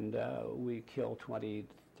 and we kill 20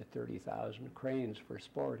 to 30,000 cranes for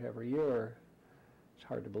sport every year. It's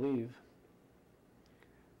hard to believe.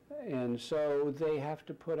 And so they have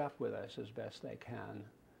to put up with us as best they can.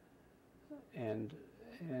 And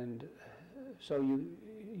so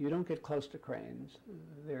you don't get close to cranes.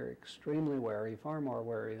 They're extremely wary, far more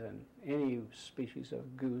wary than any species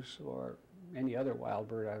of goose or any other wild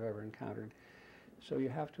bird I've ever encountered. So you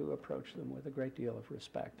have to approach them with a great deal of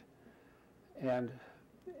respect. And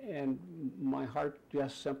my heart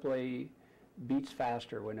just simply beats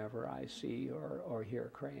faster whenever I see or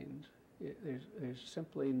hear cranes. There's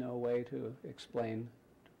simply no way to explain,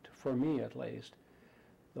 for me at least,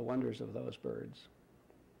 the wonders of those birds.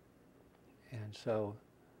 And so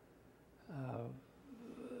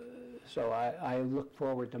I look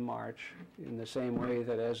forward to March in the same way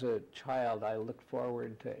that as a child I looked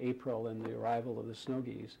forward to April and the arrival of the snow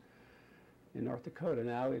geese in North Dakota.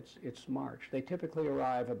 Now it's March. They typically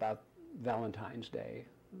arrive about Valentine's Day,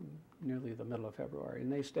 nearly the middle of February,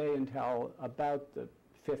 and they stay until about the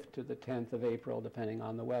 5th to the 10th of April, depending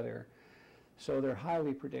on the weather. So they're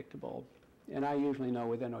highly predictable. And I usually know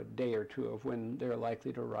within a day or two of when they're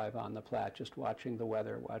likely to arrive on the Platte, just watching the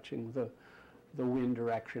weather, watching the wind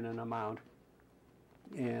direction and amount,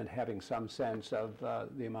 and having some sense of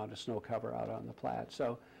the amount of snow cover out on the Platte.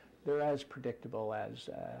 So they're as predictable as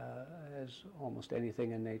almost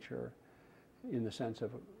anything in nature in the sense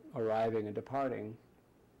of arriving and departing.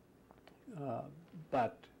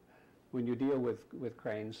 But when you deal with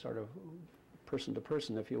cranes, sort of person to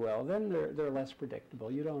person, if you will, then they're less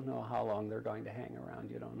predictable. You don't know how long they're going to hang around.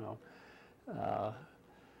 You don't know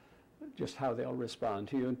just how they'll respond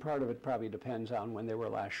to you. And part of it probably depends on when they were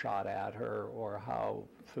last shot at or how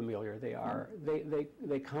familiar they are.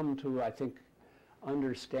 They come to, I think,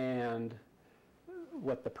 understand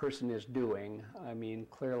what the person is doing. I mean,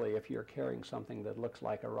 clearly, if you're carrying something that looks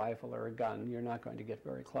like a rifle or a gun, you're not going to get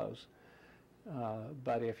very close.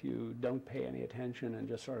 But if you don't pay any attention and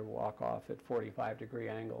just sort of walk off at 45-degree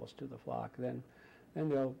angles to the flock, then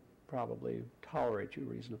they'll probably tolerate you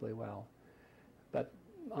reasonably well. But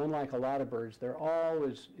unlike a lot of birds, they're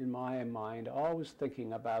always, in my mind, always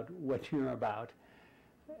thinking about what you're about.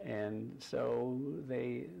 And so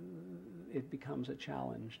it becomes a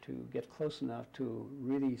challenge to get close enough to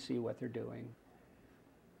really see what they're doing.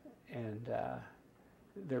 And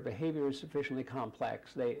their behavior is sufficiently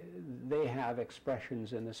complex. They have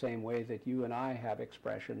expressions in the same way that you and I have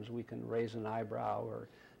expressions. We can raise an eyebrow or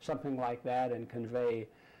something like that and convey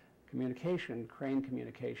Communication, crane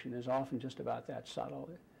communication, is often just about that subtle,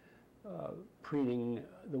 preening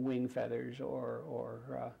the wing feathers or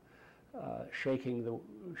shaking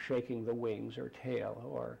the wings or tail,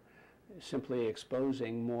 or simply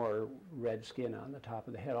exposing more red skin on the top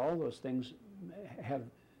of the head. All those things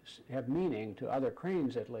have meaning to other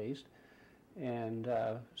cranes, at least, and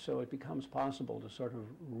so it becomes possible to sort of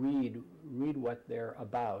read what they're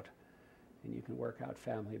about, and you can work out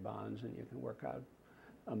family bonds, and you can work out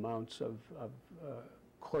amounts of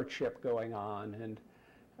courtship going on, and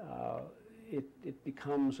it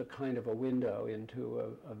becomes a kind of a window into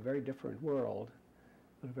a very different world,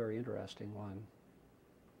 but a very interesting one.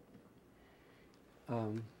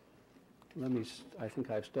 I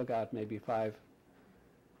think I've still got maybe 5.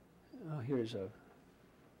 Here's a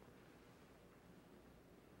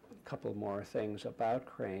couple more things about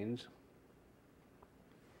cranes.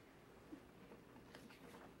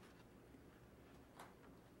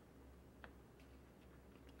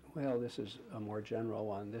 Well, this is a more general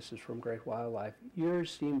one. This is from Great Wildlife.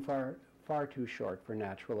 Years seem far too short for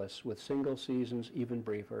naturalists, with single seasons even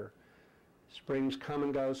briefer. Springs come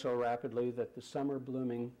and go so rapidly that the summer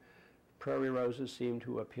blooming prairie roses seem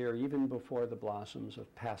to appear even before the blossoms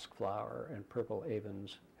of pasque-flower and purple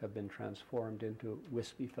avens have been transformed into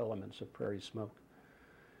wispy filaments of prairie smoke.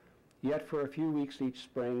 Yet for a few weeks each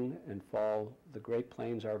spring and fall, the Great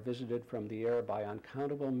Plains are visited from the air by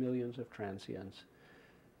uncountable millions of transients.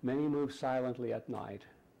 Many move silently at night,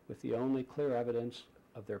 with the only clear evidence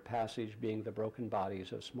of their passage being the broken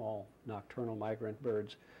bodies of small nocturnal migrant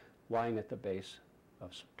birds lying at the base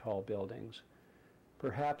of tall buildings.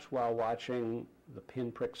 Perhaps while watching the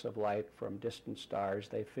pinpricks of light from distant stars,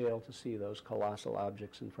 they fail to see those colossal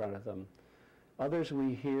objects in front of them. Others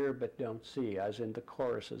we hear but don't see, as in the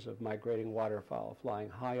choruses of migrating waterfowl flying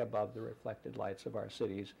high above the reflected lights of our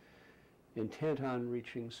cities, intent on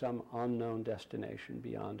reaching some unknown destination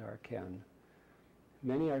beyond our ken.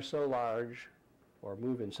 Many are so large or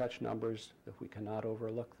move in such numbers that we cannot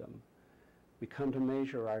overlook them. We come to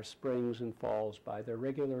measure our springs and falls by their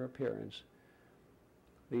regular appearance.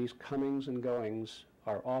 These comings and goings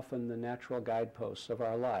are often the natural guideposts of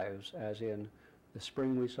our lives, as in the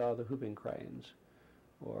spring we saw the whooping cranes,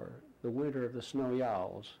 or the winter of the snowy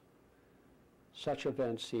owls. Such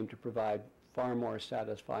events seem to provide far more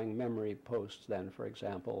satisfying memory posts than, for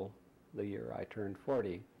example, the year I turned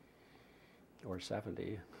 40 or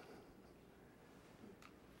 70.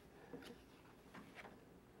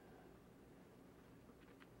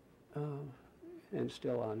 And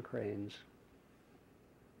still on cranes.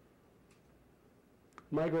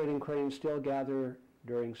 Migrating cranes still gather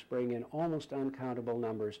during spring in almost uncountable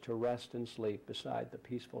numbers to rest and sleep beside the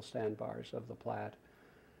peaceful sandbars of the Platte.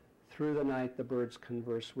 Through the night, the birds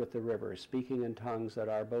converse with the river, speaking in tongues that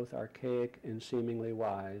are both archaic and seemingly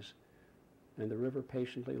wise, and the river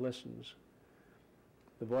patiently listens.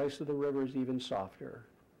 The voice of the river is even softer,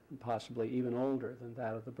 and possibly even older than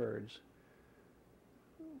that of the birds.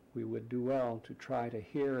 We would do well to try to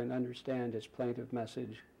hear and understand its plaintive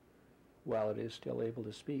message while it is still able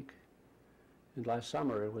to speak. And last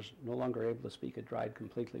summer, it was no longer able to speak. It dried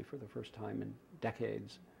completely for the first time in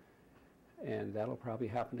decades. And that'll probably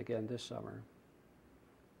happen again this summer.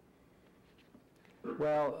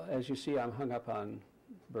 Well, as you see, I'm hung up on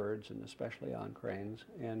birds, and especially on cranes,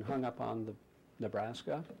 and hung up on the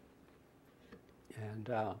Nebraska, and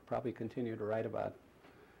probably continue to write about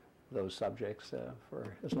those subjects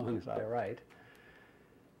for as long as I write.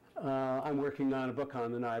 I'm working on a book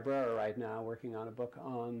on the Niobrara right now, working on a book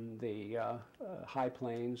on the High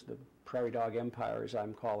Plains, the Prairie Dog Empire, as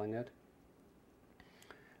I'm calling it.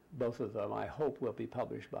 Both of them, I hope, will be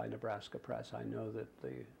published by Nebraska Press. I know that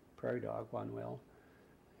the Prairie Dog one will,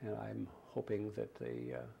 and I'm hoping that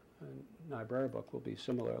the Niobrara book will be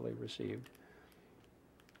similarly received.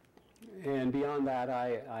 And beyond that,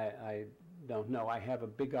 I don't know. I have a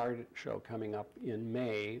big art show coming up in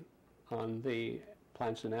May on the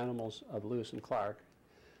plants and animals of Lewis and Clark.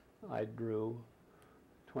 I drew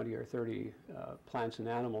 20 or 30 plants and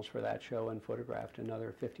animals for that show and photographed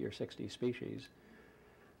another 50 or 60 species.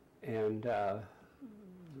 And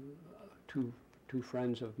two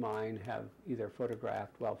friends of mine have either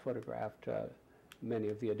photographed many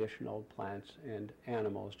of the additional plants and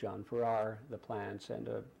animals, John Farrar, the plants, and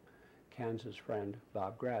a Kansas friend,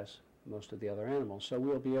 Bob Gress, most of the other animals. So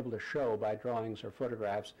we'll be able to show by drawings or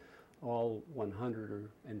photographs all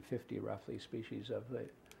 150 roughly species of the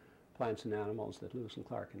plants and animals that Lewis and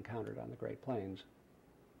Clark encountered on the Great Plains.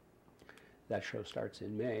 That show starts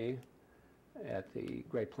in May at the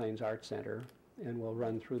Great Plains Art Center and will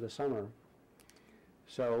run through the summer.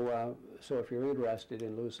 So if you're interested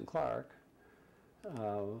in Lewis and Clark,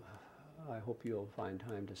 I hope you'll find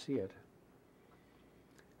time to see it.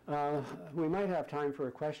 We might have time for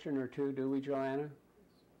a question or two, do we, Joanna?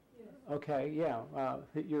 Yes. Okay, yeah.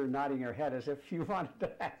 You're nodding your head as if you wanted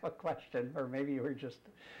to have a question, or maybe you were just...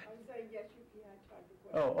 I'm saying yes, you had time to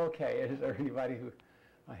question. Oh, okay. Is there anybody who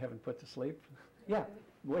I haven't put to sleep? Yeah,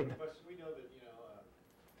 wait. Question, we know that,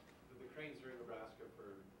 the cranes are in Nebraska for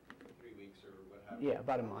 3 weeks or what have you. Yeah,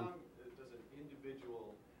 about a How month. long does an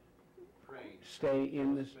individual crane Stay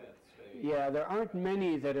in this... Yeah, there aren't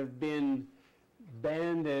many that have been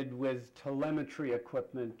banded with telemetry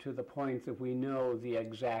equipment to the point that we know the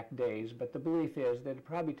exact days, but the belief is that it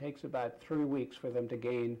probably takes about 3 weeks for them to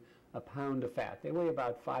gain a pound of fat. They weigh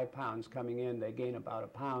about 5 pounds coming in, they gain about a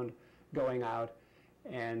pound going out,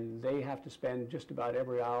 and they have to spend just about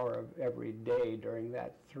every hour of every day during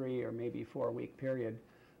that 3 or maybe 4 week period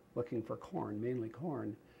looking for corn, mainly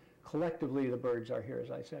corn. Collectively, the birds are here,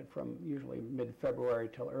 as I said, from usually mid-February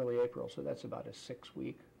till early April, so that's about a 6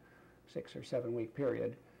 or 7 week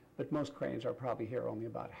period. But most cranes are probably here only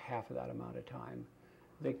about half of that amount of time.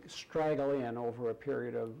 They straggle in over a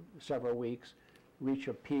period of several weeks, reach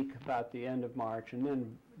a peak about the end of March, and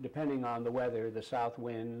then, depending on the weather, the south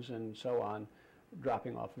winds and so on,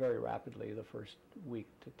 dropping off very rapidly the first week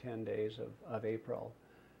to 10 days of April.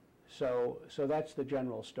 So that's the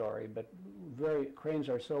general story, but cranes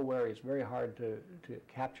are so wary, it's very hard to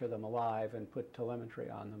capture them alive and put telemetry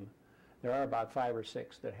on them. There are about 5 or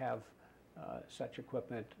 6 that have such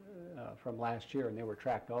equipment from last year, and they were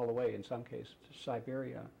tracked all the way, in some cases, to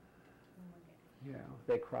Siberia. Yeah,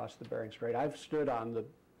 they crossed the Bering Strait. I've stood on the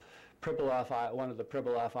one of the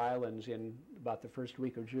Pribilof Islands in about the first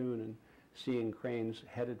week of June and seeing cranes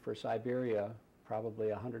headed for Siberia, probably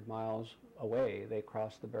 100 miles away. They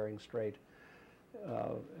crossed the Bering Strait,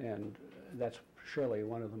 and that's surely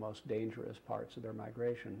one of the most dangerous parts of their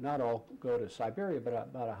migration. Not all go to Siberia, but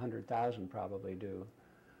about 100,000 probably do,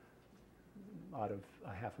 out of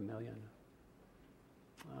 500,000.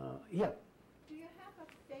 Yeah. Do you have a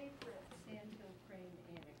favorite sandhill crane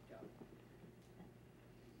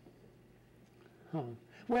anecdote?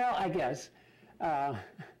 Well, I guess,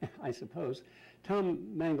 I suppose,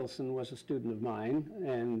 Tom Mangelson was a student of mine,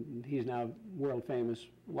 and he's now world-famous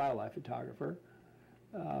wildlife photographer.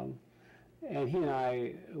 And he and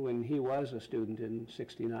I, when he was a student in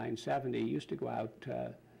 69, 70, used to go out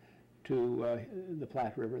to the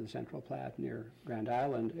Platte River, the Central Platte near Grand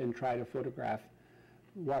Island, and try to photograph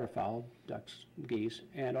waterfowl, ducks, geese,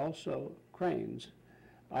 and also cranes.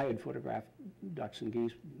 I had photographed ducks and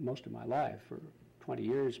geese most of my life. For 20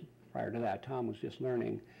 years prior to that, Tom was just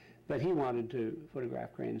learning. But he wanted to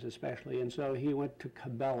photograph cranes especially, and so he went to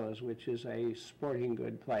Cabela's, which is a sporting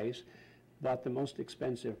good place, bought the most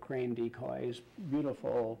expensive crane decoys,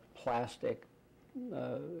 beautiful plastic,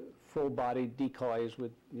 full-bodied decoys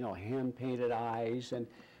with, hand-painted eyes, and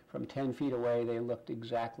from 10 feet away they looked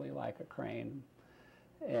exactly like a crane.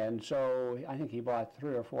 And so I think he bought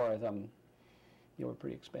 3 or 4 of them. They were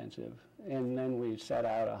pretty expensive. And then we set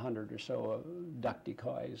out 100 or so duck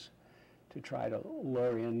decoys to try to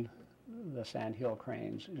lure in the sandhill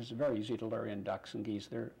cranes. It's very easy to lure in ducks and geese.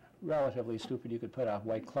 They're relatively stupid. You could put out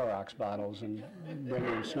white Clorox bottles and bring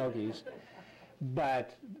in snow geese.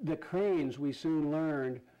 But the cranes, we soon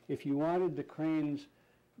learned, if you wanted the cranes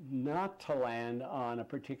not to land on a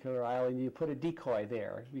particular island, you put a decoy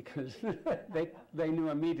there, because they knew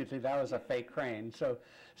immediately that was a fake crane. So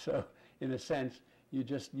in a sense, you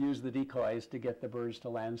just use the decoys to get the birds to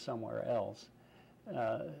land somewhere else.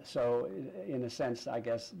 So in a sense, I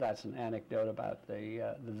guess that's an anecdote about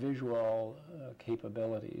the visual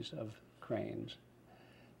capabilities of cranes.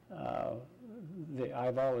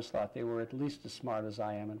 I've always thought they were at least as smart as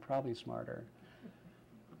I am, and probably smarter.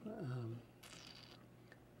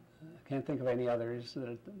 Can't think of any others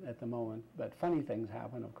at the moment, but funny things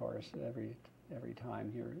happen, of course, every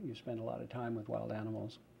time you spend a lot of time with wild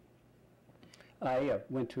animals. I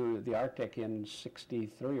went to the Arctic in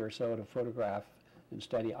 '63 or so to photograph and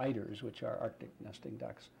study eiders, which are Arctic nesting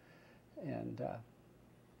ducks. And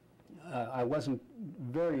I wasn't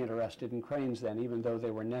very interested in cranes then, even though they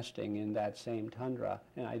were nesting in that same tundra,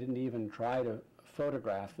 and I didn't even try to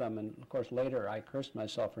photograph them. And of course later I cursed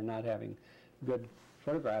myself for not having good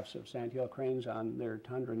photographs of sandhill cranes on their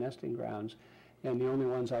tundra nesting grounds, and the only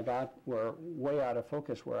ones I got were way out of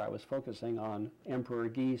focus, where I was focusing on emperor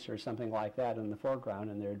geese or something like that in the foreground,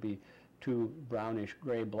 and there'd be 2 brownish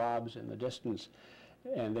gray blobs in the distance,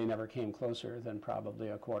 and they never came closer than probably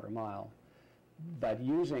a quarter mile. But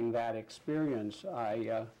using that experience,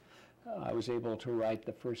 I was able to write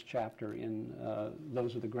the first chapter in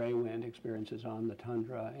Those Are the Gray Wind experiences on the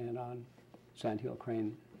tundra and on sandhill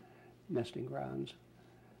crane nesting grounds.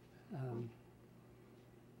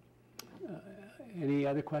 Any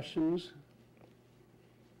other questions?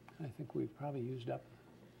 I think we've probably used up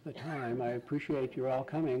the time. I appreciate you all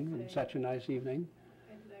coming on such a nice evening.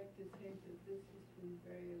 I'd like to say that this has been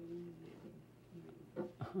very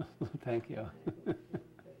illuminating. Thank you.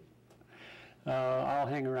 I'll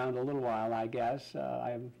hang around a little while, I guess.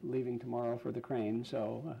 I'm leaving tomorrow for the crane,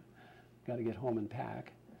 so got to get home and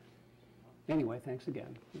pack. Anyway, thanks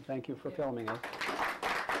again. Thank you for filming us.